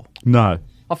booked for. No.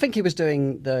 I think he was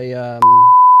doing the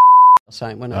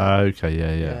saying, wasn't it? Okay,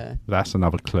 yeah. That's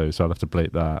another clue, so I'll have to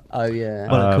bleep that. Oh yeah.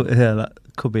 Well, that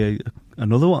could be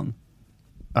another one.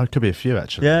 Oh, it could be a few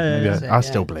actually. Yeah. I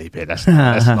still bleep it. Let's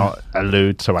not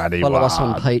allude to anyone. Follow us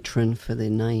on Patreon for the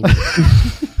name.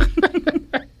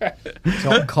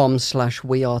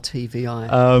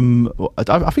 .com/wearetvi.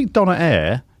 I think Donna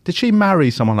Eyre, did she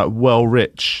marry someone like well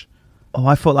rich? Oh,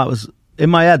 I thought that was in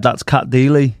my head. That's Cat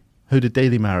Deely. Who did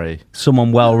Deely marry?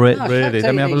 Someone well rich. No, really?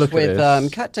 Let me have a look at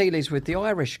this. Cat Deely's with the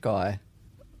Irish guy.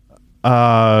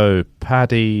 Oh,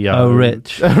 Paddy.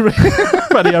 Rich.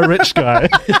 Paddy Rich guy.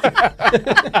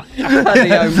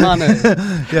 Paddy O'Money.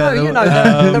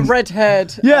 Yeah, the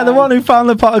red-haired. Yeah, the one who found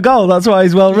the pot of gold. That's why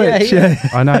he's well rich. Yeah.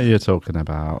 I know who you're talking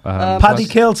about. Paddy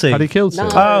Kilty. Paddy Kilty.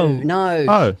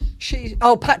 No.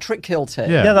 Patrick Kilty.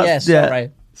 Yeah.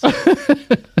 Sorry.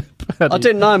 I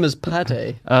didn't know him as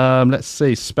Paddy. Let's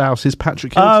see. Spouse is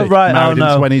Patrick Kilty. Oh, right. Married in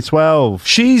 2012.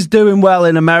 She's doing well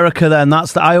in America then.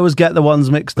 I always get the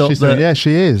ones mixed up.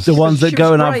 She is. The ones that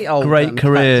go and have great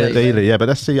careers. Deely, yeah, but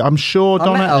let's see. I'm sure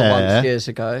Donna met her Eyre, once years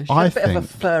ago. She had a bit of a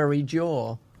furry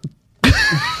jaw.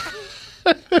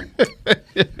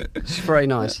 It's very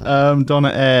nice. Donna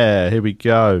Eyre, here we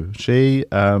go. She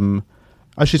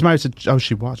she's married to.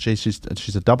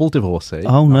 She's a double divorcee.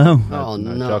 Oh no!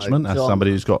 No judgment. As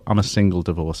somebody who's got, I'm a single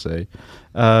divorcee.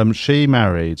 She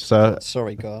married. So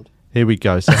sorry, God. Here we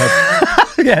go. So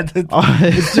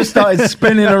it's just started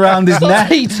spinning around his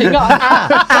neck. Heating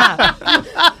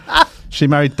up. She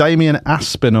married Damien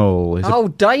Aspinall.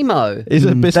 Damo. He's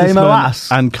a businessman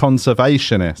and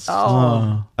conservationist.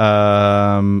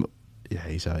 Yeah,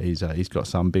 he's got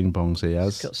some bing bongs. He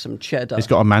has. He's got some cheddar. He's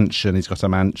got a mansion.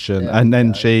 And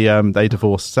then they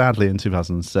divorced sadly in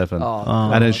 2007.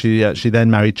 And then she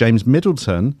then married James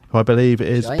Middleton, who I believe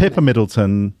is Pippa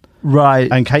Middleton.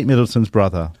 Right. And Kate Middleton's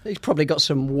brother. He's probably got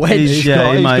some wedge. He's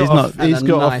got a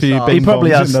few bing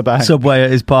bongs in the back. Subway at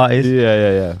his parties.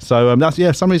 Yeah. So that's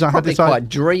for some reason I had this quite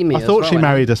dreamy. I thought she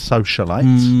married a socialite.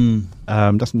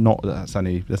 There's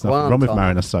nothing wrong with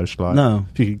marrying a socialite. No.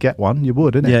 If you could get one, you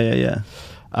would, innit? Yeah.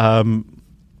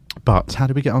 But how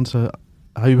did we get onto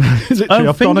literally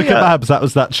off Doner Kebabs? That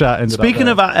was that chat. Speaking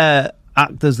of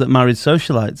actors that married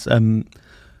socialites,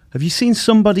 have you seen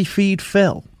Somebody Feed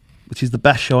Phil? Which is the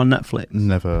best show on Netflix.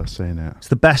 Never seen it. It's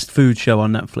the best food show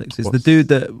on Netflix. It's the dude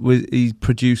that he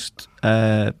produced.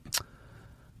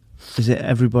 Is it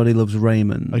Everybody Loves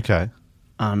Raymond? Okay.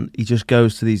 and he just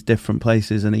goes to these different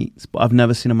places and eats. But I've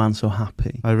never seen a man so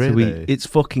happy. Oh, really? So it's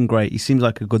fucking great. He seems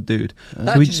like a good dude.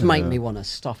 That just make me want to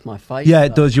stuff my face. Yeah,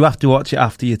 it does. You have to watch it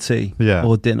after your tea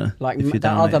or dinner. Like that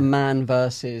other man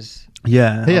versus...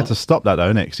 Yeah. He had to stop that,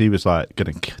 though, innit? Because he was, like,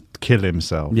 going to kill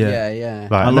himself. Yeah.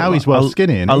 Like, now he's well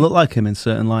skinny, I look like him in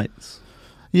certain lights.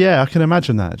 Yeah, I can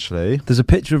imagine that, actually. There's a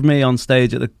picture of me on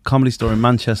stage at the Comedy Store in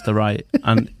Manchester, right?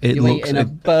 And it you looks... eating a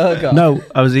burger? No,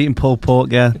 I was eating pulled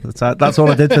pork, yeah. That's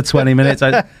all I did for 20 minutes.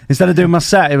 Instead of doing my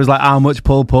set, it was like, how much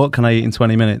pulled pork can I eat in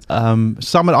 20 minutes?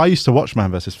 I used to watch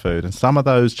Man vs. Food, and some of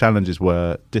those challenges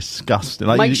were disgusting.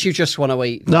 Like, Makes you just want to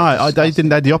eat. No, they didn't.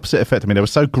 They had the opposite effect on me. They were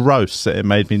so gross that it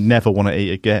made me never want to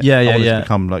eat again. Yeah. I wanted to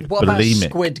become, like, what bulimic. about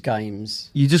Squid Games?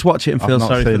 You just watch it and feel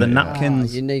sorry for the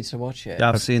napkins. You need to watch it. Yeah,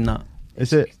 I've seen that.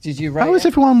 Is it? Did you rate How has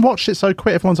everyone watched it so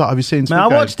quick? Everyone's like, have you seen Squid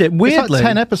Game? I watched it weirdly. It's like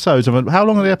 10 episodes. How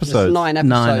long are the episodes? It's 9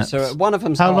 episodes. So one of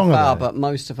them's half hour, but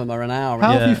most of them are an hour.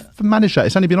 How have you managed that?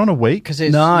 It's only been on a week? Because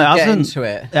it hasn't.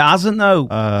 It hasn't, no.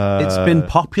 It's been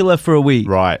popular for a week.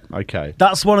 Right, okay.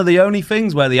 That's one of the only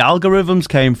things where the algorithms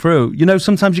came through. You know,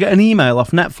 sometimes you get an email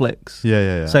off Netflix.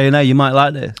 Yeah. Saying, hey, you might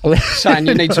like this. Saying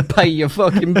you need to pay your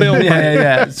fucking bill.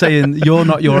 Yeah. Saying you're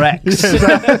not your ex.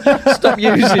 Stop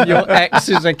using your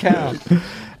ex's account.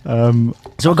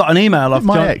 So I got an email off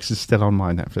my ex is still on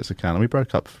my Netflix account, and we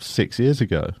broke up 6 years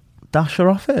ago. Dash her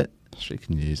off it. She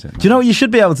can use it. Do you know what you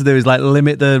should be able to do is like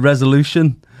limit the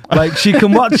resolution? Like she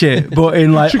can watch it, but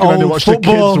in like old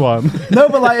football. The kids one. No,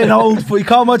 but like in old, you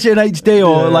can't watch it in HD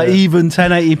or like even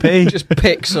 1080p. Just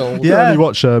pixels. Yeah, only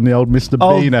watch the old Mr.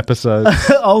 Bean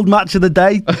episodes, old Match of the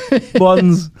Day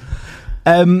ones.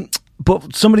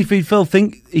 But somebody feed Phil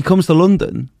think he comes to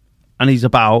London, and he's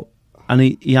about. And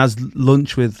he has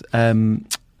lunch with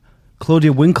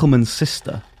Claudia Winkleman's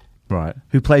sister, right?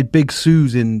 Who played Big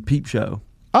Suze in Peep Show.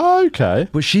 Oh, okay.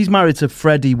 But she's married to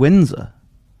Freddie Windsor.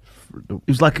 He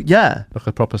was like, like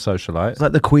a proper socialite. It's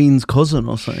like the Queen's cousin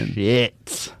or something.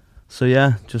 Shit. So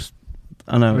yeah, just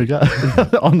I know. There we go.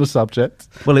 On the subject.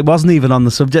 Well, it wasn't even on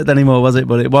the subject anymore, was it?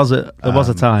 But it was. There was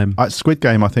a time. Squid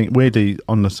Game, I think, weirdly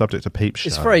on the subject of Peep Show.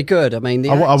 It's very good. I mean,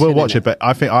 I will watch it, but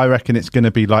I reckon it's going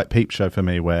to be like Peep Show for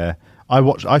me, where.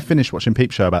 I finished watching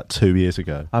Peep Show about 2 years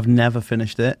ago. I've never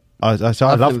finished it. I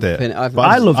loved it. I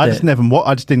loved it.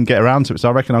 I just didn't get around to it. So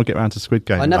I reckon I'll get around to Squid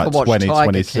Game. I never like watched Tiger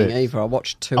 26. King either. I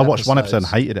watched 2 I watched episodes. one episode and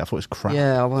hated it. I thought it was crap.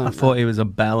 Yeah, I thought it was a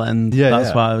bell end. Yeah,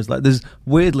 that's why I was like, there's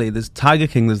Tiger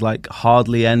King. There's like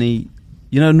hardly any.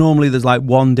 You know, normally there's like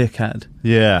one dickhead.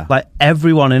 Yeah. Like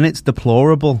everyone in it's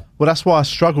deplorable. Well, that's why I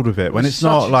struggled with it. When it's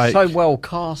not like... so well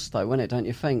cast, though, isn't it? Don't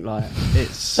you think? Like,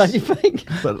 don't you think?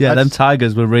 Yeah, them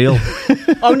tigers were real.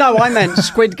 Oh, no, I meant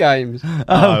Squid Games.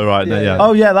 Oh, right. Yeah. Yeah.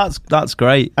 Oh, yeah, that's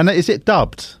great. And is it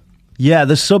dubbed? Yeah,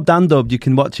 the subbed and dubbed. You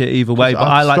can watch it either way. But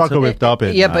I like struggle with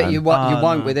dubbing. Yeah, but you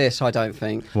won't with this, I don't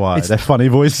think. Why? They're funny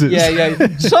voices.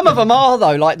 Yeah. Some of them are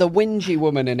though, like the whingy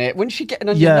woman in it. When she getting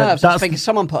on your nerves, I think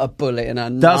someone put a bullet in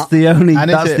her. That's the only. And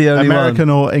that's the only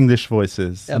American or English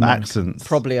voices and accents.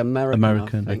 Probably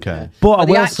American. Okay. But I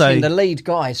will say the lead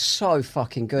guy is so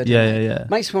fucking good. Yeah.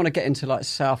 Makes me want to get into like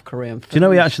South Korean films. Do you know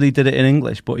he actually did it in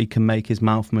English, but he can make his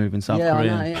mouth move in South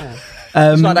Korean? I know, yeah.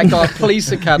 It's like that guy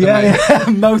Police Academy. Yeah.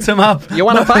 Motormouth. You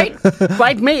want to fight?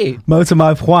 Fight me.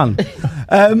 Motormouth Juan.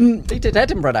 He did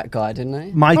Edinburgh, that guy, didn't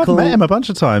he? Michael, I've met him a bunch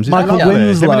of times. Michael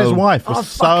Winslow. Him and his wife was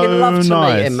so fucking loved to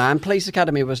nice. meet him, man. Police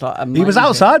Academy was like amazing. He was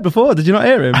outside before. Did you not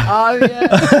hear him? Oh yeah.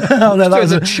 Oh no,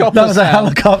 that was a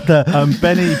helicopter.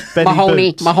 Benny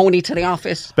Mahoney to the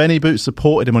office. Benny Boots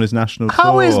supported him on his national tour.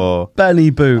 How is Benny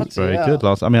Boots? Very good. I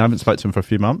haven't spoken to him for a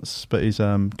few months, but he's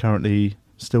currently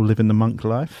still living the monk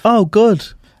life. Oh, good.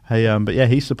 Hey, but yeah,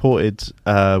 he supported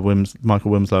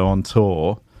Michael Winslow on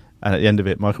tour, and at the end of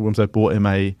it, Michael Winslow bought him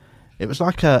it was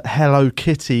like a Hello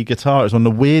Kitty guitar. It was one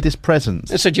of the weirdest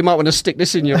presents. It said you might want to stick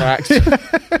this in your act.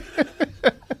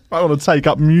 I want to take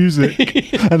up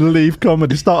music and leave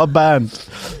comedy, start a band.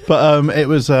 But it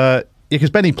was because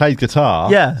Benny played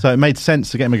guitar, so it made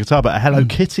sense to get him a guitar. But a Hello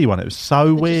Kitty one, it was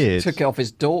so weird. Took it off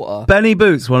his daughter. Benny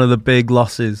Boots, one of the big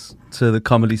losses to the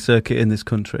comedy circuit in this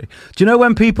country. Do you know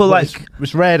when people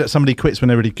it's rare that somebody quits when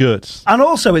they're really good, and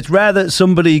also it's rare that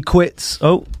somebody quits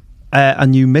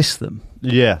and you miss them.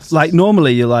 Yes. Like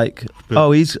normally you're like, I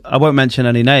won't mention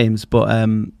any names, but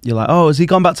you're like, has he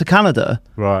gone back to Canada?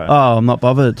 Right. Oh, I'm not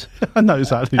bothered. I know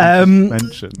exactly what you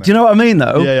mentioned. Do you know what I mean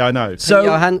though? Yeah, I know. So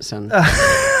Johansson.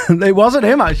 It wasn't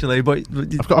him actually, but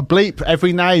I've got to bleep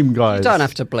every name, guys. You don't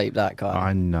have to bleep that guy.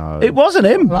 I know. It wasn't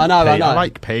him. I know. I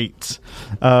like Pete.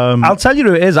 I'll tell you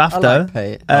who it is after. I like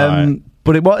Pete. Right.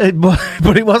 But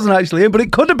it wasn't actually him. But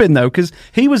it could have been though, because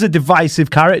he was a divisive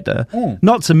character.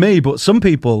 Not to me, but some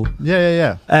people.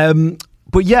 Yeah.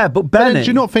 But Bennett... But do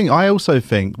you not think, I also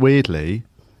think, weirdly,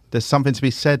 there's something to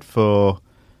be said for...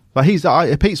 Like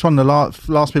Pete's one of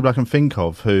the last people I can think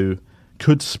of who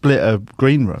could split a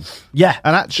green room. Yeah.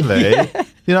 And actually,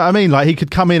 you know what I mean? Like, he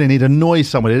could come in and he'd annoy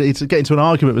somebody, he'd get into an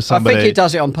argument with somebody. I think he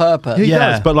does it on purpose. He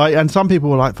does, but and some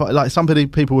people were like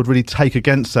people would really take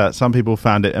against that. Some people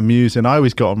found it amusing. I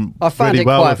always got on really well with him. I found it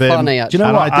quite funny, actually. Do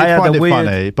you know what? I did find it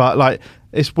funny, but like,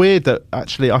 it's weird that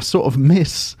actually I sort of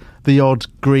miss the odd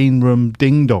green room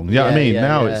ding dong. You know what I mean?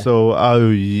 Now it's all,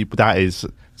 that is,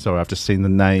 sorry, I've just seen the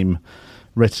name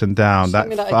written down. That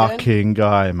fucking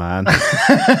guy, man.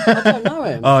 I don't know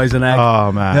him. Oh, he's an egg. Oh,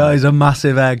 man. No, he's a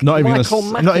massive egg. I'm not even going to say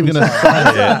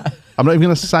it. I'm not even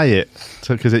going to say it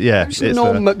because it's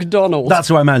Norm MacDonald. That's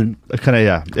what I meant.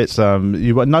 It's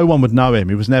no one would know him.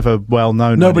 He was never well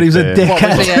known. No, but he was a dickhead.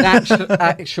 What, was he an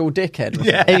actual dickhead?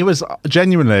 Yeah, he was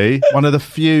genuinely one of the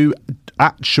few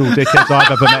actual dickheads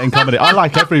I've ever met in comedy. I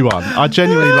like everyone. I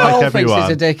genuinely like everyone.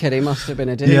 Thinks he's a dickhead. He must have been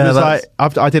a dickhead. He was like,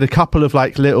 I did a couple of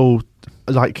like little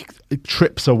like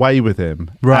trips away with him,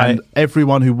 right? And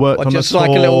everyone who worked on the tour, just like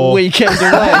a little weekend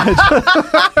away.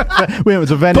 We went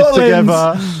to Venice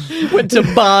together, went to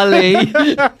Bali,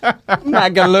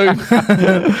 Magaluf.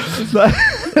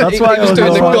 That's why he was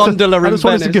doing the gondola in Venice.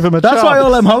 Wanted to give him a That's chance. why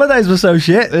all them holidays were so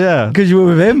shit. Yeah, because you were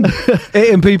with him,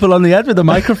 hitting people on the head with a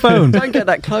microphone. Don't get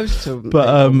that close to him.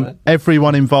 But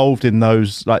everyone involved in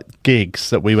those like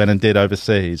gigs that we went and did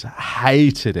overseas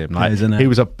hated him. Like he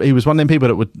was one of them people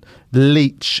that would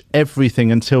leech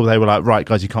everything until they were like, right,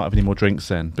 guys, you can't have any more drinks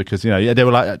then, because they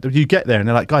were like, you get there and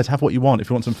they're like, guys, have what you want. If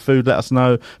you want some food, let us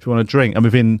know. If you want a drink, and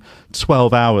within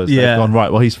 12 hours, they've gone,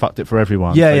 right, well, he's fucked it for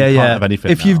everyone. Yeah, so you can't have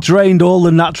anything. If you've drained all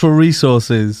the natural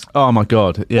resources. Oh my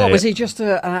god. Yeah. What was he, just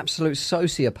an absolute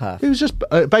sociopath? He was just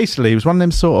basically, he was one of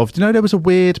them sort of, there was a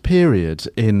weird period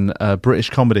in British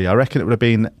comedy. I reckon it would have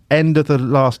been end of the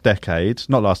last decade,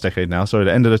 not last decade now, sorry,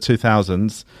 the end of the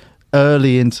 2000s,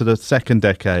 early into the second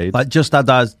decade, like just as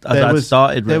I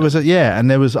started. Really.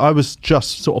 There was I was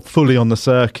just sort of fully on the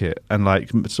circuit, and like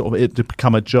sort of it had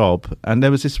become a job, and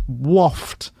there was this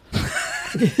waft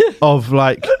of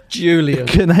like Julian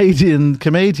Canadian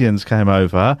comedians came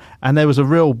over, and there was a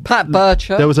real Pat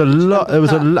Bircher. There was a lot. There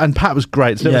was and Pat was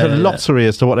great. So there was a lottery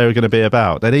as to what they were going to be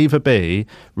about. They'd either be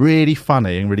really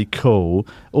funny and really cool,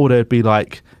 or they'd be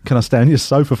like, "Can I stay on your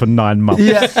sofa for 9 months?"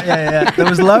 Yeah. There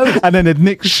was loads, and then they'd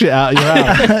nick shit out of your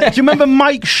house. Do you remember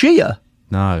Mike Shear?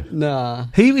 No. Nah.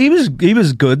 He was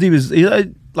good.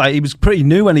 He was pretty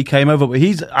new when he came over, but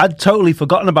I'd totally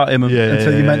forgotten about him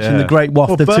until you mentioned the great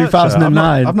waft of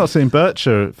 2009. I've not seen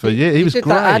Bircher for years. He was did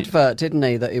great. That advert, didn't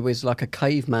he? That he was like a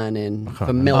caveman in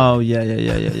for milk. Oh yeah.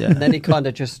 And then he kind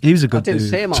of just. He was a good dude. I didn't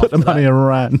see him. Took the money and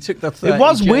ran. Took the 30 It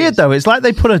was weird though. It's like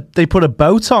they put a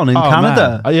boat on in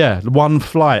Canada. One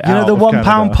flight. You know the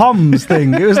 £1 Poms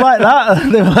thing. It was like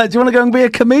that. They were like, "Do you want to go and be a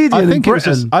comedian in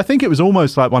Britain?" I think it was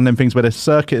almost like one of them things where the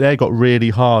circuit there got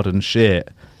really hard and shit.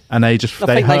 And they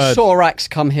saw acts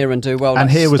come here and do well. And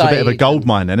like here was a bit of a gold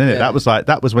mine, then, isn't it? Yeah.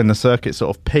 That was when the circuit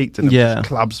sort of peaked, and there was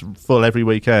clubs full every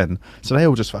weekend. So they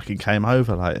all just fucking came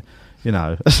over, like,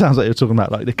 it sounds like you're talking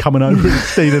about like they're coming over and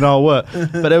stealing our work.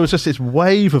 But there was just this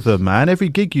wave of them, man. Every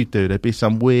gig you do, there'd be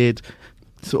some weird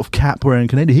sort of cap wearing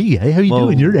Canadian. Hey, how you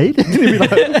doing? You're right. And he'd be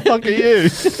like, "Fuck are you?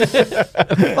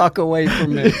 Fuck away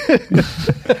from me."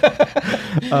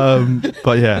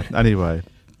 But yeah, anyway.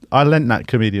 I lent that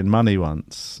comedian money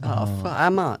once. Oh, how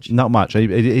much? Not much. It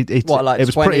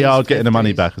was pretty hard getting the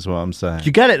money back, is what I'm saying. Did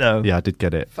you get it though? Yeah, I did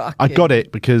get it. I got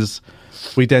it because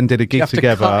we then did a gig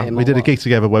together. We did a gig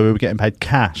together where we were getting paid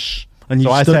cash. And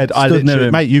I said,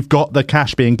 mate, you've got the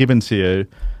cash being given to you.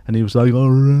 And he was like, all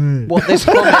right. What, this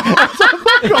comic?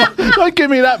 Don't give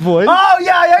me that voice. Oh,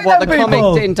 yeah, I hate what, them the people.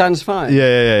 comic in Dan's Fight?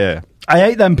 Yeah. I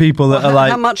hate them people that are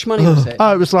like... How much money was it?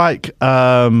 Oh, it was like...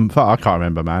 I can't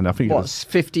remember, man. I think it was...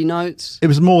 50 notes? It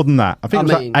was more than that. I think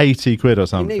it was like 80 quid or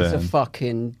something. He needs a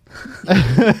fucking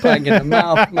bang in the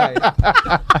mouth, mate.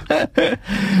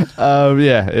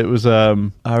 Yeah, it was... I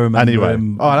remember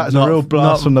him. Oh, that's a real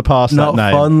blast from the past, that name.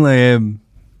 Not fondly him.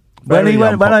 When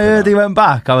I heard he went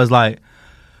back, I was like,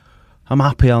 I'm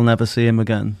happy I'll never see him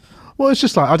again. Well, it's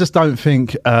just like, I just don't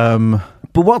think...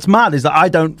 But what's mad is that I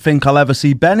don't think I'll ever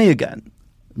see Benny again.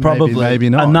 Probably. Maybe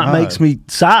not. And that makes me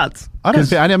sad. I don't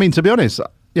think... I mean, to be honest,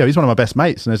 he's one of my best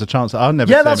mates, and there's a chance that I'll never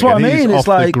see him that's again. what I mean. He's it's off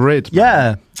like... the grid.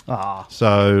 Yeah.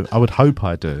 So I would hope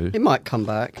I do. He might come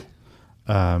back.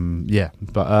 But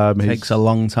it takes a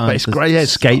long time. But it's great. Yeah,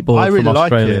 skateboard. I really from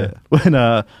like Australia.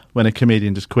 it when a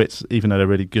comedian just quits, even though they're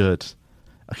really good.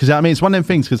 Because I mean, it's one of them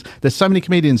things. Because there's so many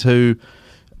comedians who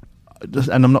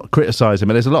and I'm not criticising,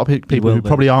 but there's a lot of people who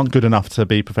probably aren't good enough to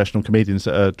be professional comedians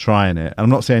that are trying it. And I'm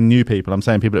not saying new people. I'm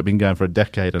saying people that have been going for a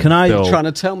decade. And You're trying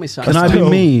to tell me something? Can I be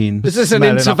mean? This is an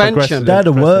intervention. They're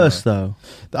the worst, though.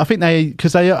 I think I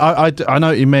know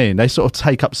what you mean. They sort of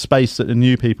take up space that the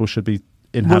new people should be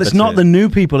inhabiting. Well, it's not the new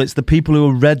people. It's the people who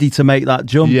are ready to make that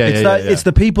jump. It's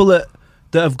the people that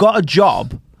have got a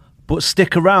job but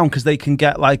stick around because they can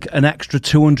get like an extra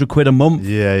 200 quid a month.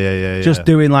 Just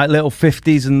doing like little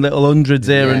 50s and little 100s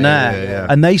here and there.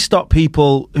 And they stop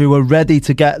people who are ready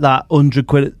to get that 100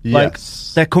 quid. Like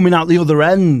they're coming out the other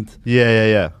end.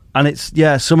 And it's,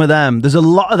 some of them. There's a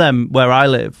lot of them where I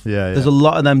live. There's a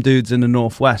lot of them dudes in the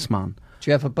Northwest, man. Do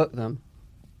you ever book them?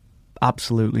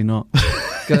 Absolutely not.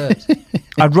 Good.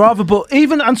 I'd rather book,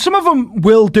 and some of them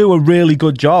will do a really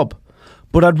good job.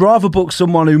 But I'd rather book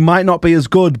someone who might not be as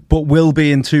good, but will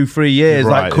be in 2-3 years,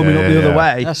 like coming up the other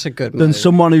way. That's a good move. Than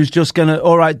someone who's just going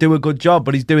to, do a good job,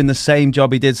 but he's doing the same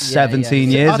job he did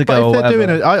 17 years ago. If they're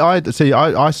doing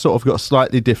I sort of got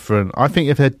slightly different. I think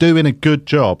if they're doing a good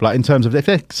job, like in terms of if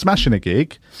they're smashing a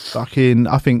gig,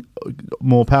 I think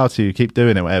more power to you, keep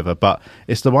doing it, whatever. But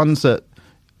it's the ones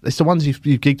you've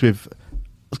gigged with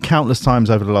countless times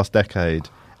over the last decade.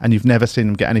 And you've never seen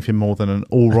them get anything more than an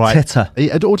all right titter,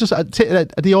 or just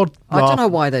the odd. I don't know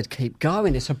why they'd keep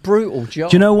going. It's a brutal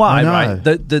job. Do you know why? Right,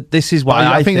 this is why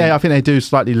I think they do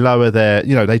slightly lower their.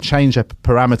 They change their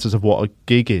parameters of what a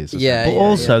gig is. But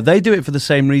also they do it for the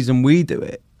same reason we do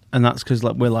it, and that's because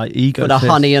we're like egotists. For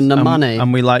the honey and the money,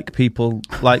 and we like people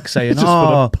like saying, just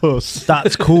for the puss.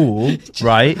 That's cool,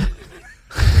 right?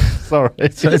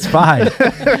 Sorry. So it's fine.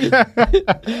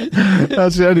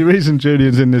 That's the only reason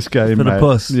Julian's in this game, for mate. The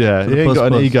puss. Yeah, he ain't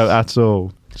got an ego at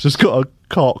all. He's just got a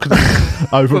cock that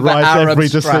overrides every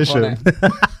decision.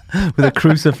 With a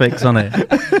crucifix on it.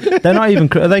 They're not even...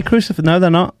 Are they crucifix? No, they're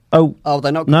not. Oh,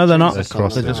 they're not. No, they're not. They're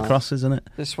just crosses, isn't it?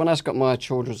 This one has got my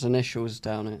children's initials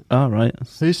down it. Oh, right.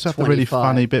 Who used to have the really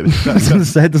funny bit?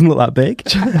 It doesn't look that big.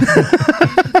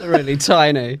 They're really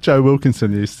tiny. Joe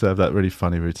Wilkinson used to have that really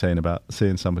funny routine about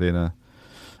seeing somebody in a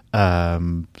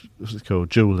what's it called,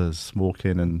 jewellers, walk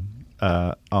in and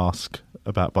ask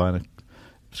about buying a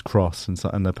cross,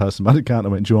 and the person behind the counter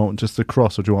went, "Do you want just a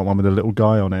cross, or do you want one with a little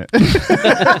guy on it?"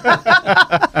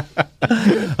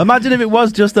 Imagine if it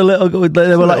was just a little.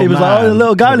 They were like, he was like, "Oh, a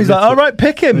little guy," and he's like, "All right,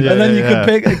 pick him," and then you could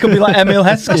pick. It could be like Emil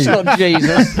Heskey. That's not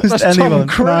Jesus. That's Tom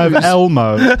Cruise. No,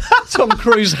 Elmo. Tom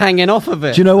Cruise hanging off of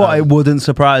it. Do you know what? It wouldn't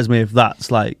surprise me if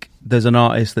that's like. There's an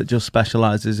artist that just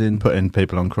specialises in putting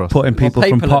people on crosses, putting people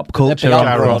from pop culture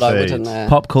on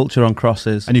pop culture on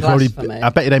crosses. And you probably, I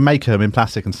bet you they make them in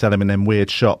plastic and sell them in them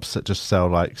weird shops that just sell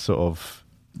like sort of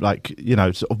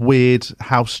weird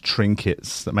house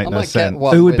trinkets that make no sense.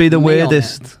 Who would be the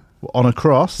weirdest on a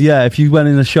cross? Yeah, if you went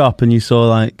in a shop and you saw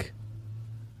like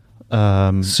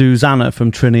Susanna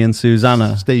from Trini and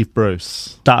Susanna, Steve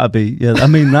Bruce. That'd be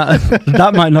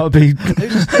that might not be.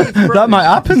 That might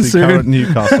happen soon. Current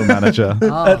Newcastle manager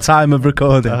at time of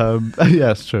recording.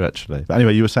 Yeah, it's true actually. But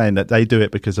anyway, you were saying that they do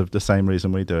it because of the same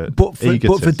reason we do it, but for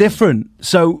different.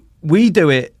 So we do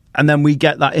it, and then we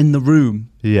get that in the room.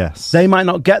 Yes, they might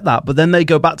not get that, but then they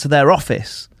go back to their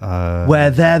office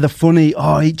where they're the funny.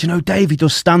 Oh, do you know Dave? He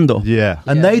does stand up. Yeah,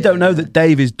 and they don't know that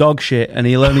Dave is dog shit, and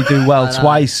he'll only do well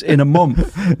twice in a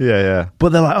month. Yeah. But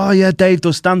they're like, oh yeah, Dave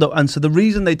does stand up, and so the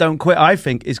reason they don't quit, I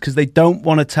think, is because they don't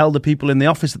want to tell the people in the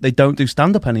office that they don't do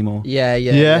stand up anymore. Yeah.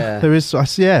 There is.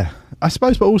 Yeah, I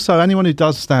suppose, but also anyone who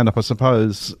does stand up, I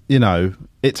suppose,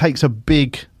 it takes a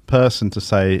big person to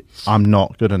say I'm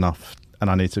not good enough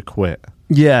and I need to quit.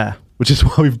 Yeah. Which is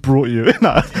why we've brought you in.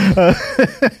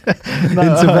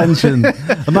 Intervention.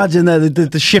 Imagine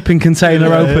the shipping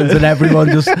container opens and everyone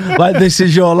just like, this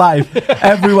is your life.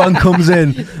 Everyone comes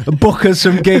in, book us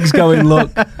some gigs going,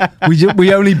 look,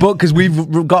 we only book because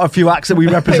we've got a few acts that we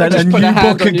represent and you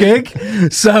book a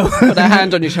gig. So put a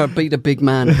hand on your shoulder, be the big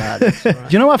man about it. Right. Do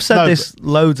you know I've said this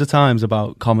loads of times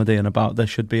about comedy and about there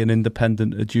should be an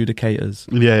independent adjudicators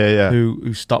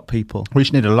who stop people. We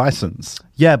should need a license.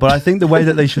 Yeah, but I think the way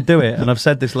that they should do it, and I've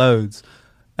said this loads,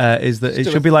 is that it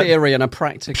should be like theory and a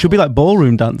practical. Should be like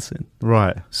ballroom dancing,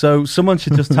 right? So someone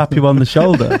should just tap you on the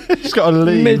shoulder. Just got to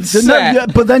leave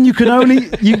mid-set. But then you can only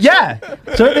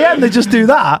So at the end they just do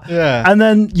that, and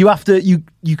then you have to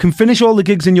you can finish all the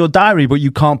gigs in your diary, but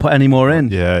you can't put any more in.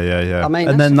 Yeah. I mean,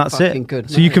 and then that's it. Good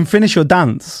so you can finish your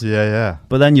dance. Yeah.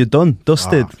 But then you're done,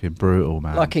 dusted. Fucking brutal,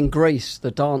 man. Like in Greece,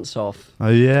 the dance off. Oh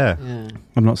yeah.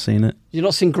 I've not seen it. You've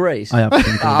not seen Greece? I have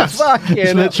seen Greece. Fucking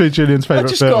it's literally Julian's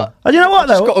favourite film. You know what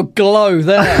though? It's got a glow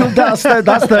there. that's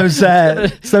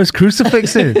those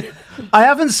crucifixes. I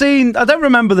haven't seen. I don't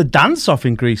remember the dance off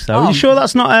in Greece though. Are you sure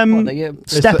that's not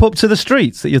Step Up to the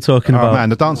Streets that you're talking about? Oh man,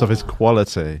 the dance off is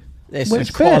quality. This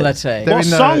is quality. What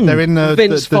song? They're in the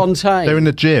Vince Fontaine. They're in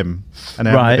the gym and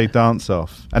they have a big dance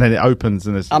off, and then it opens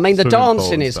and there's. I mean, the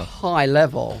dancing is high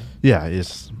level. Yeah, it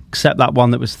is. Except that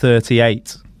one that was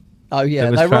 38. Oh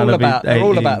yeah, they're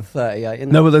all about 38.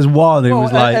 No, but there's one who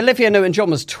was like Olivia Newton-John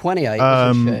was 28.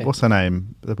 Wasn't she? What's her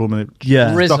name? The woman.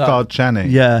 Rizzo. Stockard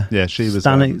Channing. Yeah, she was.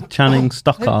 Channing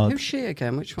Stockard. Who's she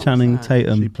again? Which one? Channing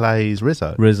Tatum. She plays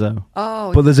Rizzo.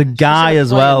 Oh, but there's a guy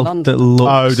as well that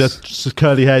looks. Oh, the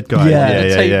curly head guy.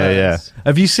 Yeah.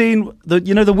 Have you seen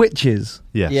the Witches?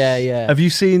 Yes. Yeah. Have you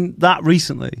seen that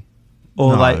recently,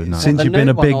 or No. since you've been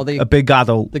a big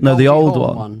adult? No, the old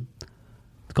one.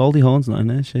 Goldie Hawn's not in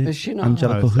there, is she not?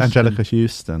 Angelica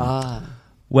Houston.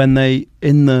 When they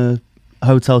in the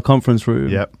hotel conference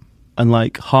room, and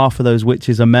like half of those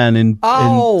witches are men in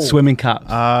swimming caps.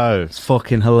 Oh, it's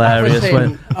fucking hilarious.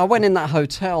 I went in that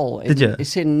hotel. Did you?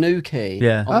 It's in Newquay.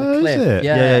 Yeah. On the cliff. Is it?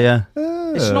 Yeah.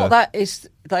 It's not that.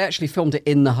 They actually filmed it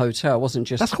in the hotel. It wasn't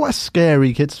just. That's quite a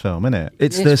scary kids film, isn't it?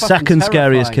 It's the second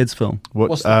scariest kids film.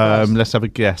 What's the first? Let's have a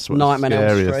guess. What's Nightmare on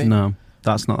Elm Street. No.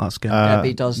 That's not that scary.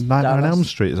 Debbie does Nightmare on Dallas. Elm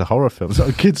Street is a horror film. It's not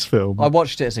a kids' film. I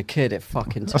watched it as a kid. It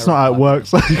fucking. That's not how it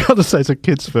works. You got to say it's a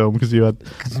kids' film because you had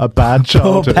a bad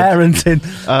childhood. Poor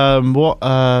parenting.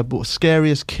 What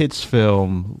scariest kids'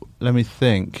 film? Let me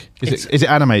think. Is it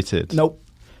animated? Nope.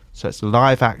 So it's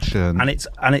live action, and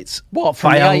it's what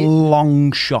by a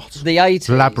long shot. The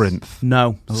 80s. Labyrinth.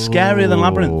 No, scarier than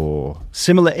Labyrinth.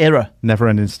 Similar era.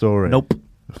 Never-ending Story. Nope.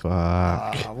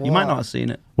 Fuck. You might not have seen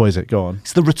it. What is it? Go on.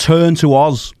 It's The Return to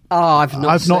Oz. Oh, I've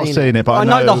not seen it, but I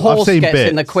know the horse I've seen gets bits.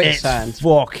 in the quicksand. It's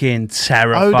fucking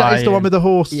terrifying. Oh, that is the one with the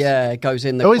horse. Yeah, it goes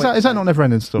in the. Oh, is that not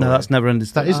Never-ending Story? No, that's Never-ending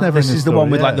Story. That is Never-ending Story. This is the one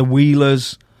with like the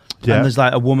Wheelers. Yeah. And there's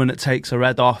like a woman that takes her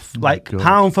head off. Like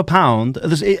pound for pound.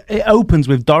 It opens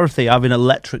with Dorothy having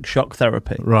electric shock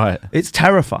therapy. Right. It's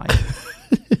terrifying.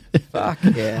 Fuck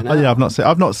yeah. No. I've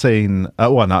not seen.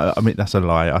 Well, no, I mean that's a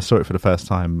lie. I saw it for the first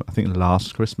time. I think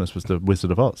last Christmas was The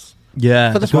Wizard of Oz.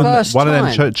 Yeah, for the first one time.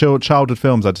 of them childhood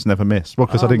films I just never missed. Well,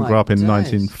 because I didn't grow up in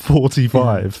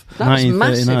 1945. That was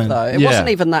massive though. It wasn't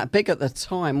even that big at the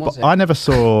time, was it? I never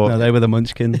saw. No, they were the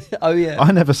Munchkins. Oh yeah.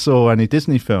 I never saw any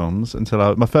Disney films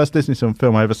until my first Disney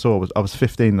film I ever saw was I was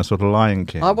 15. And I saw The Lion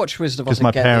King. I watched Wizard of Oz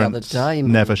my again the other parents day.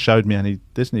 never showed me any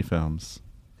Disney films.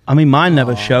 I mean, mine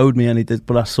never showed me any,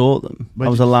 but I saw them. Where I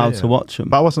was did you allowed see to it? watch them.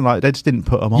 But I wasn't like they just didn't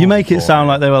put them on. You make it for sound me.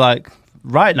 like they were like,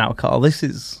 right now, Carl, this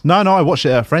is. No, I watched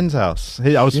it at a friend's house.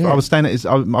 I was staying at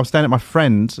I was staying at my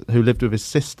friend who lived with his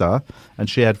sister, and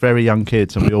she had very young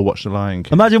kids, and we all watched The Lion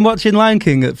King. Imagine watching Lion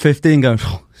King at 15, going,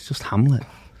 oh, it's just Hamlet.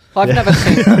 I've never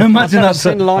seen. Imagine I've never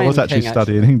seen Lion I was actually King,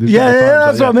 studying English. Yeah,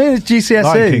 that's what I mean. It's GCSE.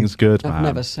 Lion King's good, man. I've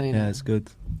never seen Yeah, it. it's good.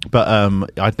 But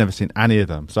I'd never seen any of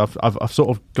them, so I've sort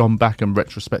of gone back and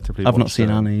retrospectively. I've not watched seen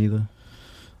them. Annie either.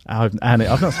 I've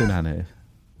not seen Annie.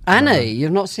 Annie,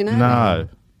 you've not seen Annie? No,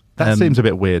 that seems a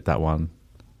bit weird. That one.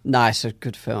 No, it's a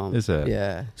good film. Is it?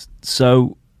 Yeah.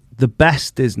 So the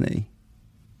best Disney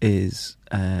is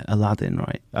Aladdin,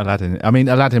 right? Aladdin. I mean,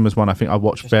 Aladdin was one I think I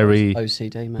watched very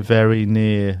OCD, man. very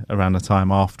near around the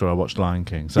time after I watched Lion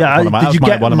King. So Yeah, did you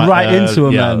get right into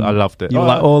them? Yeah, then? I loved it. You were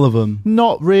like all of them.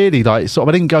 Not really. Like, sort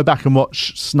of, I didn't go back and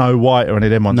watch Snow White or any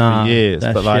of them ones Nah, for years.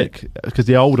 they're But like, because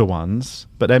the older ones.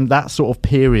 But then that sort of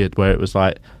period where it was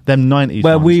like them 90s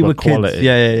Where ones we were quality.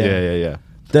 kids.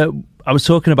 Yeah. I was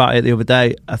talking about it the other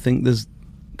day. I think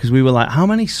because we were like, how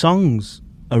many songs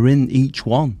are in each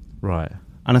one? Right.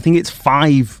 And I think it's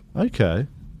 5. Okay.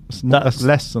 That's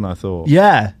less than I thought.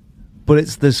 Yeah, but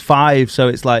there's 5, so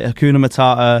it's like Hakuna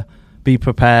Matata, Be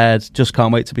Prepared, Just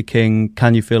Can't Wait to Be King,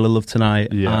 Can You Feel the Love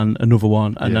Tonight, and another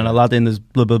one, and then Aladdin. There's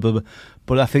blah blah blah blah.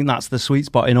 But I think that's the sweet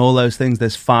spot in all those things.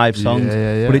 There's 5 songs,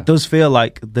 Yeah. but it does feel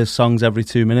like there's songs every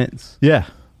 2 minutes. Yeah.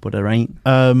 But there ain't.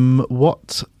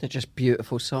 What They're just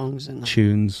beautiful songs, and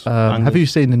tunes? have you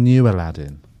seen the new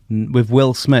Aladdin with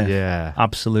Will Smith? Yeah,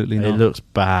 absolutely not. It looks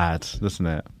bad, doesn't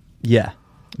it? Yeah.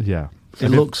 It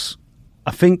looks.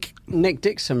 I think Nick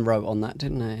Dixon wrote on that,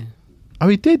 didn't he? Oh,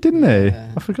 he did, didn't he?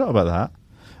 Yeah. I forgot about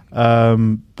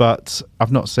that. But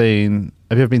I've not seen.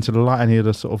 Have you ever been to any of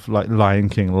the sort of like Lion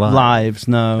King lives?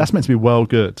 No, that's meant to be well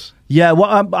good. Yeah,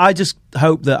 well, I just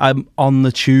hope that I'm on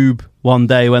the tube one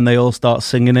day when they all start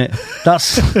singing it. That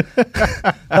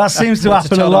seems to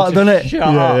happen a lot, doesn't it?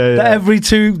 Yeah. That every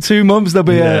two months there'll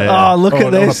be look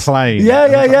at this. On a plane.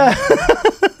 Yeah.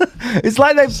 It's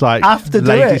like they have to do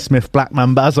Lady it. Smith, Black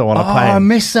Mambazo on a plane. I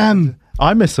miss them.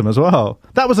 I miss them as well.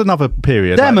 That was another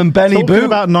period. Them and Benny talking Boo.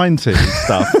 about 90s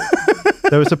stuff.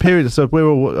 there was a period. So we were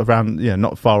all around,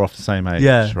 not far off the same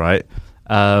age, right?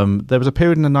 There was a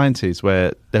period in the 90s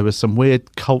where there was some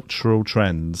weird cultural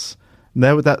trends. And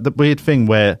there was the weird thing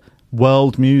where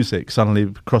world music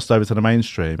suddenly crossed over to the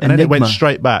mainstream, and then it went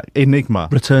straight back. Enigma,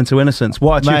 Return to Innocence.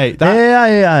 What a mate, tune.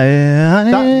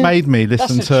 that made me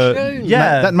listen to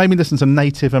that made me listen to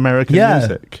Native American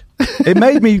music. It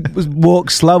made me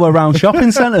walk slow around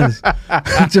shopping centres,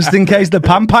 just in case the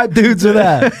panpipe dudes are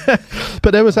there.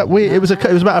 But there was that weird. It was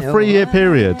about a 3-year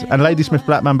period, and Ladysmith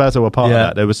Black Mambazo were part of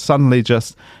that. There was suddenly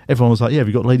just everyone was like, "Yeah,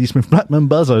 we got Ladysmith Black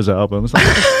Mambazo's album." It's like,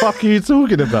 what the fuck are you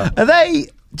talking about? Are they?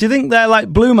 Do you think they're like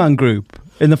Blue Man Group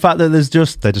in the fact that they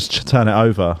just turn it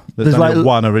over? There's only like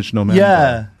one original member.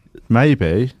 Yeah.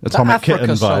 Maybe Atomic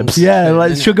Kitten vibes. Yeah,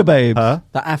 like Sugar Babe. The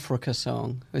Africa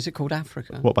song. Is it called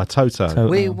Africa? What, by Toto?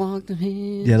 We walk the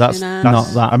hills. Yeah, that's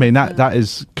not that. I mean, that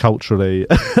is culturally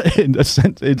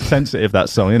insensitive, that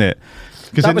song, isn't it?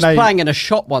 That was playing in a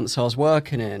shop once I was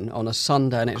working in on a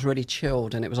Sunday, and it was really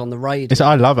chilled, and it was on the radio.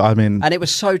 I love it. I mean, and it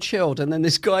was so chilled, and then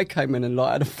this guy came in and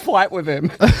like had a fight with him.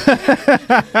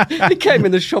 He came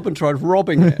in the shop and tried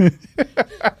robbing it.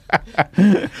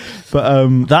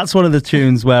 But that's one of the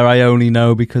tunes where I only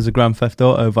know because of Grand Theft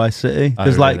Auto Vice City.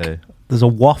 There's there's a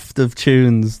waft of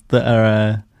tunes that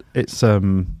are. It's a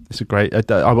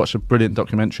great. I watched a brilliant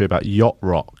documentary about yacht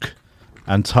rock.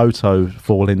 And Toto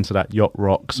fall into that yacht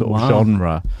rock sort of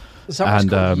genre. Is that what's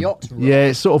called yacht rock? Yeah,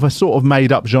 it's sort of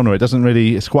made up genre. It doesn't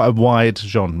really. It's quite a wide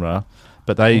genre,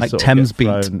 but they like sort Thames of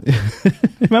Beat.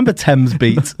 Remember Thames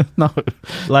Beat? No,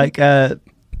 like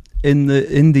in the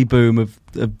indie boom of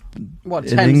what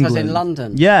in Thames England. as in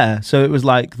London. Yeah, so it was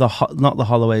like not the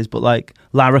Holloways, but like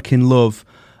Larrikin Love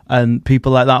and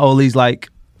people like that. All these like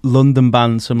London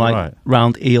bands from like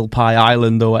round Eel Pie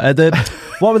Island or whatever.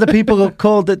 What were the people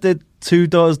called that did Two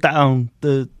Doors Down?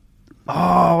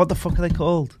 What the fuck are they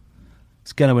called?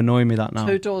 It's going to annoy me that now.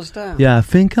 Two Doors Down? Yeah, I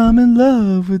think I'm in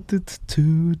love with the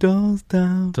Two Doors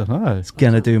Down. Don't know. It's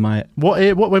going to do my... What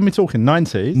when we're talking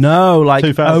 90s? No, like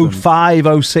 2000.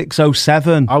 05, 06,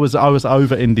 07. I was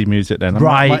over indie music then.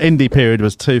 Right. My indie period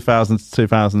was 2000 to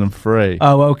 2003.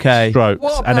 Oh, okay.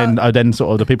 Strokes. And then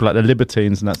sort of the people like the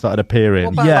Libertines and that started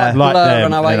appearing. Yeah. Like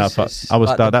them. And Oasis? That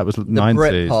was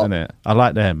 90s, isn't it? I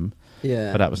like them.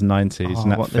 Yeah. But that was 90s,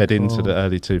 and that fed into the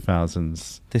early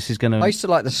 2000s. This is going to... I used to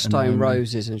like the Stone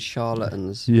Roses and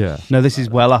Charlatans. Yeah. No, this is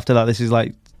well after that. This is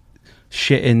like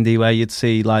shit indie where you'd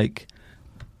see like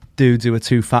dudes who were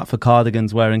too fat for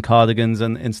cardigans wearing cardigans,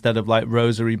 and instead of like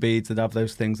rosary beads, they'd have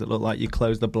those things that look like you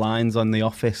close the blinds on The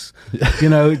Office. Do you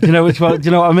know which one? Do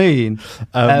you know what I mean?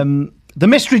 The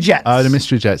Mystery Jets. Oh, the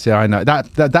Mystery Jets. Yeah, I know.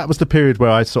 That was the period where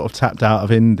I sort of tapped out of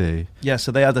indie. Yeah,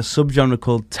 so they had a subgenre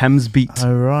called Thames Beat.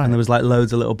 Oh, right. And there was like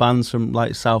loads of little bands from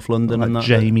like South London. Like and that.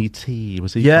 Jamie T.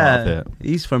 Was he part of it?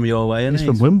 He's from your way, isn't he?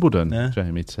 He's from Wimbledon, yeah.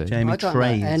 Jamie T. Jamie I don't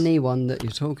Trades. know anyone that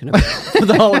you're talking about for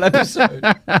the whole episode.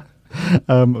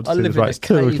 I live in a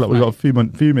cave, We've got a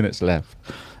few minutes left.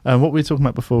 What were we talking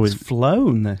about before? It's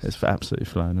flown. It's absolutely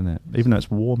flown, isn't it? Even though it's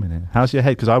warm in here. How's your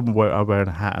head? Because I'm wearing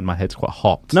a hat and my head's quite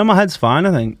hot. No, my head's fine.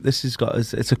 I think this has got.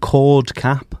 It's a cord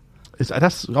cap.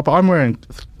 But I'm wearing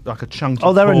like a chunky.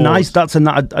 Oh, they're cord. a nice.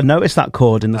 I noticed that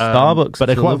cord in the Starbucks, but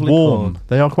they're quite warm. Cord.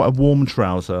 They are quite a warm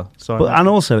trouser. So, and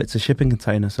also it's a shipping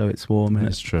container, so it's warm.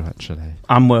 It's true, actually.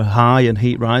 And we're high and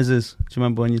heat rises. Do you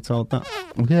remember when you told that?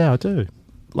 Yeah, I do.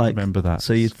 Like, remember that.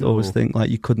 So you'd always think like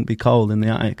you couldn't be cold in the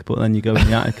attic, but then you go in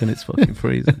the attic and it's fucking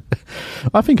freezing.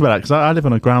 I think about that because I live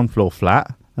on a ground floor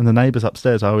flat, and the neighbours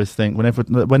upstairs. I always think when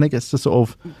it gets to sort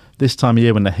of this time of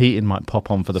year when the heating might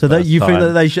pop on for the first time. So you think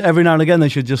that they should every now and again they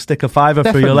should just stick a fiver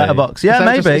through your letterbox? Yeah,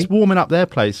 maybe it's warming up their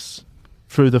place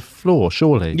through the floor.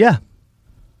 Surely, yeah.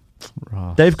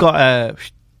 Right. They've got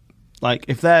like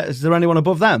is there anyone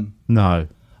above them? No.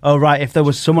 Oh, right. If there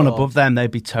was someone above them, they'd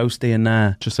be toasty in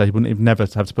there. Just say you wouldn't even never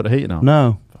have to put the heating on.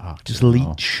 No. Just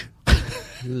leech.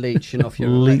 Leeching off your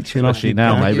leeching off your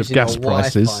now, mate, with gas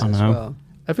prices. I know.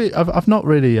 Well. I've not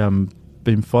really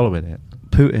been following it.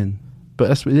 Putin. But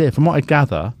that's from what I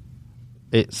gather,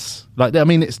 it's like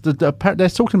it's they're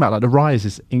talking about like the rise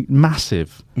is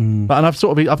massive, but and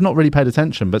I've not really paid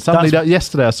attention. But suddenly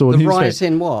yesterday I saw the rise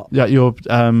in what? Yeah, your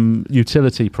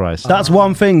utility price. That's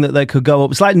one thing that they could go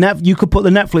up. It's like you could put the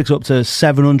Netflix up to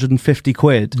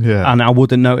 £750, and I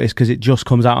wouldn't notice because it just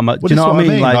comes out. Do you know what I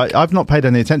mean? Like, I've not paid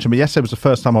any attention, but yesterday was the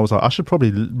first time I was like, I should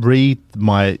probably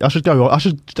I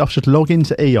should log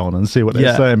into Eon and see what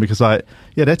they're saying because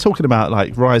they're talking about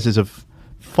like rises of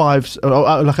like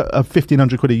a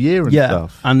 1,500 quid a year and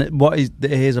stuff. And what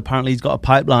is apparently he's got a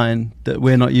pipeline that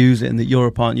we're not using, that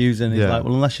Europe aren't using. He's like,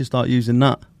 well, unless you start using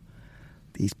that,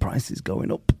 these prices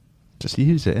going up. Just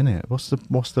use it, innit?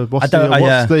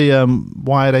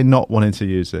 Why are they not wanting to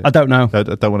use it? I don't know. They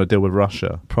don't want to deal with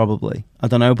Russia. Probably. I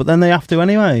don't know, but then they have to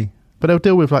anyway. But they'll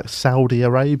deal with like Saudi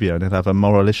Arabia and they'll have a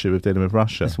moral issue with dealing with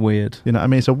Russia. It's weird. You know what I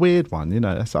mean? It's a weird one, you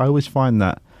know. I always find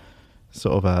that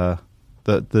sort of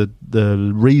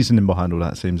the reasoning behind all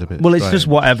that seems a bit Well, it's strange. just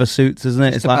whatever suits, isn't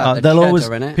it? It's like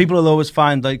people will always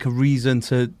find like a reason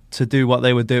to do what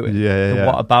they were doing.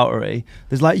 Yeah. Whataboutery.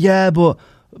 There's like,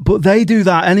 but they do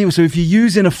that anyway. So if you're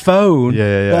using a phone,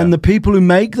 then the people who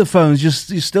make the phones, you're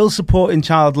still supporting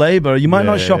child labour. You might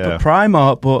not shop at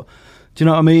Primark, but do you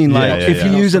know what I mean? Like if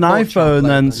you use an iPhone,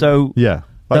 then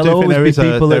there'll always be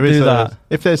people that do that.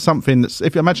 If there's something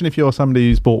imagine if you're somebody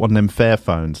who's bought one of them Fair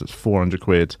phones that's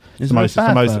 £400. It's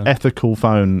the most ethical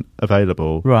phone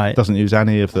available. Right. Doesn't use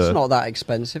any of the. It's not that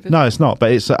expensive. No, it's not.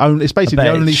 But it's basically the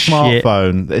only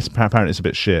smartphone. Apparently it's a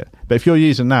bit shit. But if you're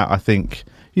using that, I think.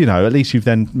 You know, at least you've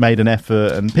then made an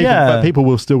effort, and people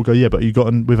will still go, but you got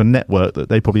with a network that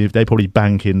they probably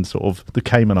bank in sort of the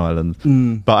Cayman Islands.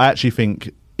 But I actually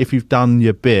think if you've done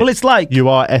your bit, well, it's like you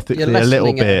are ethically a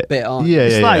little bit.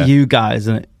 It's like you guys,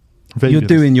 isn't it? You're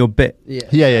doing your bit.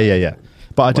 Yeah.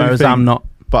 But I'm not.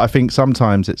 But I think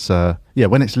sometimes it's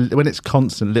when it's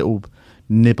constant little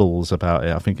nibbles about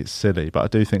it, I think it's silly. But I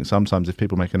do think sometimes if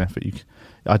people make an effort,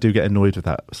 I do get annoyed with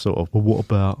that sort of. Well, what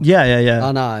about? Yeah.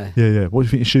 I know. Yeah. What do you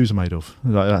think your shoes are made of?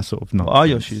 Like that sort of. What are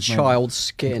your shoes? Child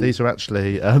skin. These are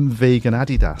actually vegan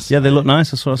Adidas. Yeah, they look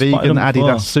nice. That's what I vegan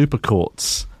Adidas Super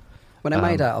Courts. When they're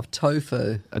made out of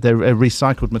tofu. They're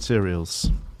recycled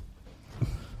materials.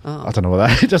 Oh. I don't know what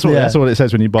that is. That's what it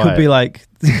says when you buy it. Could be like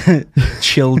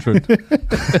children.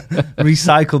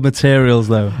 Recycled materials,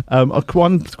 though.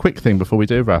 One quick thing before we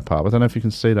do wrap up. I don't know if you can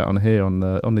see that on here on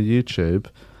the YouTube.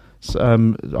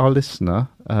 So, our listener,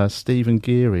 Stephen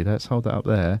Geary, let's hold that up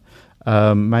there,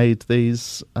 made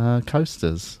these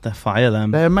coasters. They're fire,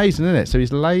 them. They're amazing, isn't it? So he's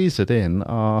lasered in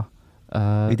our...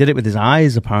 he did it with his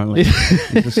eyes, apparently.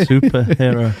 He's a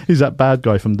superhero. He's that bad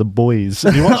guy from The Boys.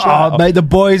 Have you watched that? Mate, The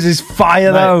Boys is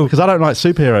fire, though. Because I don't like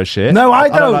superhero shit. No, I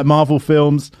don't. I don't like Marvel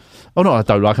films. Oh, no, I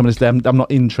don't like them. I'm not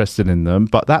interested in them.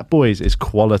 But that Boys is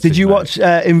quality. Did you watch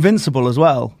Invincible as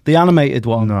well? The animated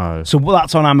one? No. So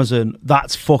that's on Amazon.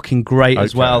 That's fucking great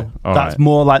as well. That's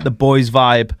more like the Boys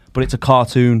vibe, but it's a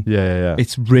cartoon. Yeah.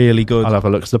 It's really good. I'll have a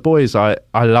look. 'Cause The Boys, I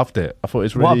loved it. I thought it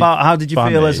was really What about, how did you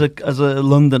funny. feel as a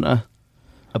Londoner?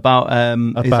 About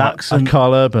his accent,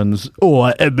 Carl Urban's.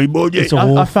 Everybody! It's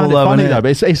awful, I found it funny though, but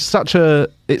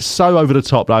it's so over the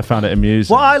top that I found it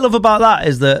amusing. What I love about that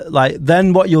is that, like,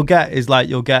 then what you'll get is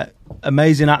you'll get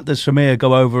amazing actors from here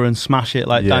go over and smash it,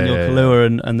 like Daniel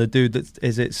Kaluuya and the dude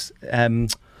it's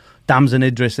Damson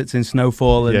Idris that's in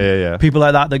Snowfall and people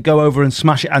like that go over and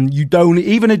smash it, and you don't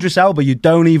even Idris Elba, you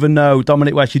don't even know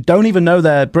Dominic West, you don't even know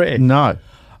they're British. No.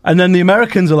 And then the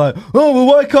Americans are like, oh, well,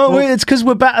 why can't we? It's because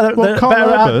we're better, better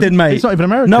acting, mate. He's not even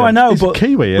American. No, I know, but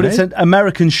Kiwi, but it's an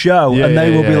American show, and they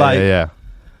will be like,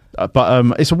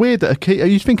 but it's weird that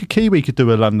you think a Kiwi could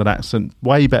do a London accent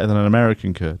way better than an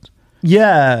American could.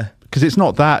 Yeah, because it's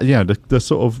not that. The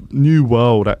sort of New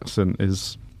World accent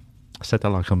is. I said that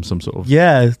like I'm some sort of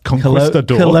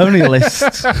conquistador,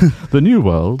 colonialist. The New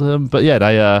World, but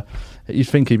they. You'd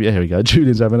think here we go.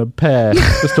 Julian's having a pear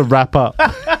just to wrap up.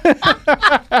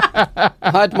 I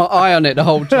had my eye on it the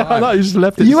whole time. You just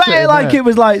left it. You ate it like it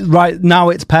was like right now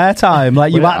it's pear time.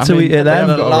 Like you had to eat it then.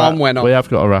 The alarm went off. We have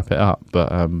got to wrap it up,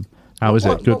 but how is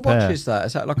it? Good what pear. watch is that?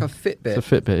 Is that like a Fitbit? It's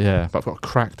a Fitbit, yeah. But I've got a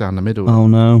crack down the middle. Oh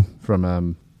no!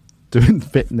 From doing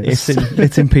fitness,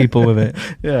 hitting people with it.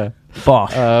 Yeah,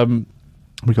 bosh.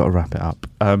 We got to wrap it up.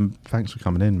 Thanks for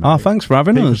coming in, mate. Oh, thanks for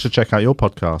having us. People should check out your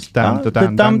podcast, the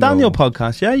Damn Daniel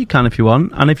podcast. Yeah, you can if you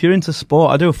want. And if you're into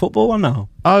sport, I do a football one now.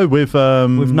 Oh, with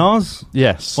Nos?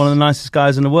 Yes. One of the nicest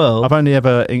guys in the world. I've only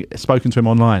ever spoken to him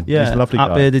online. Yeah. He's a lovely guy.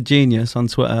 At Bearded Genius on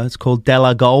Twitter. It's called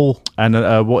Della Goal. And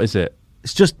what is it?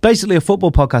 It's just basically a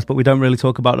football podcast, but we don't really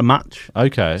talk about the match.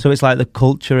 Okay. So it's like the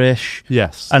culture-ish.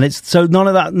 Yes. And it's so none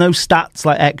of that, no stats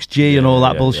like XG and all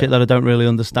that bullshit that I don't really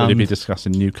understand. Will you be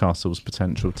discussing Newcastle's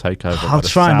potential takeover I'll by the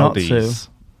try Saudis?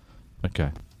 Not to.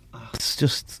 Okay. It's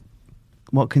just,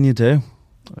 what can you do?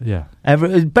 Yeah.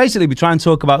 Basically, we try and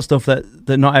talk about stuff that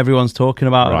not everyone's talking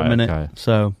about at the minute. Okay.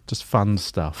 So just fun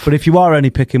stuff. But if you are only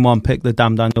picking one, pick the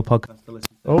Damn Daniel podcast to listen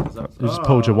to. Oh, you just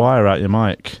pulled your wire out your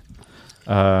mic.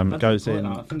 Goes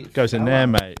in there,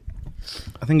 mate.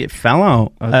 I think it fell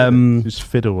out. You just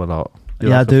fiddle a lot.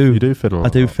 I do. You do fiddle a lot. I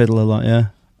do fiddle a lot, yeah.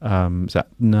 Is that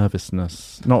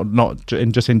nervousness? Not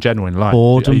just in general in life.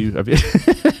 Boredom. That's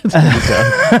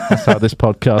how this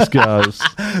podcast goes.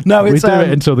 No, we do it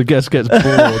until the guest gets bored.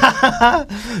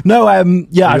 No, I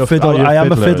fiddle. I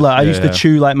am a fiddler. I used to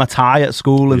chew like my tie at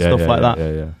school and stuff like that.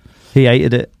 Yeah. He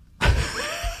hated it.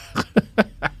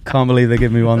 Can't believe they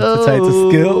give me one potato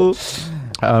skill.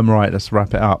 Right, let's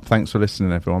wrap it up. Thanks for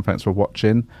listening, everyone. Thanks for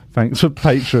watching. Thanks for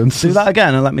patrons. Do that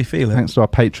again and let me feel it. Thanks to our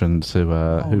patrons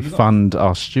who fund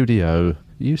our studio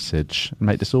usage and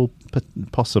make this all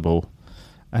possible.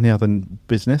 Any other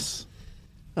business?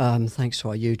 Thanks to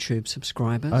our YouTube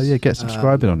subscribers. Oh yeah, get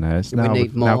subscribing on there. We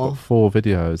need more. Now got 4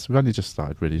 videos. We've only just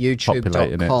started really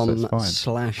populating it. So it's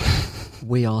fine.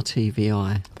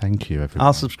 YouTube.com/WeAreTVI. Thank you, everyone.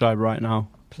 I'll subscribe right now.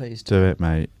 Please do it,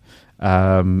 mate.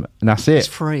 And that's it. It's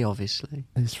free, obviously.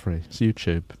 It's free. It's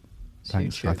YouTube.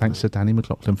 Thanks to Danny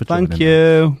McLoughlin for joining us. Thank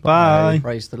you. Bye.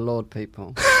 Praise the Lord,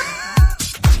 people. We're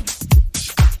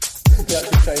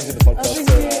actually changing the podcast.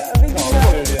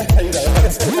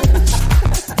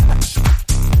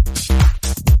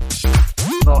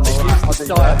 I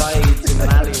die of AIDS in an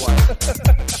alleyway.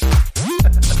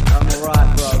 I'm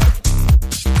alright, bro.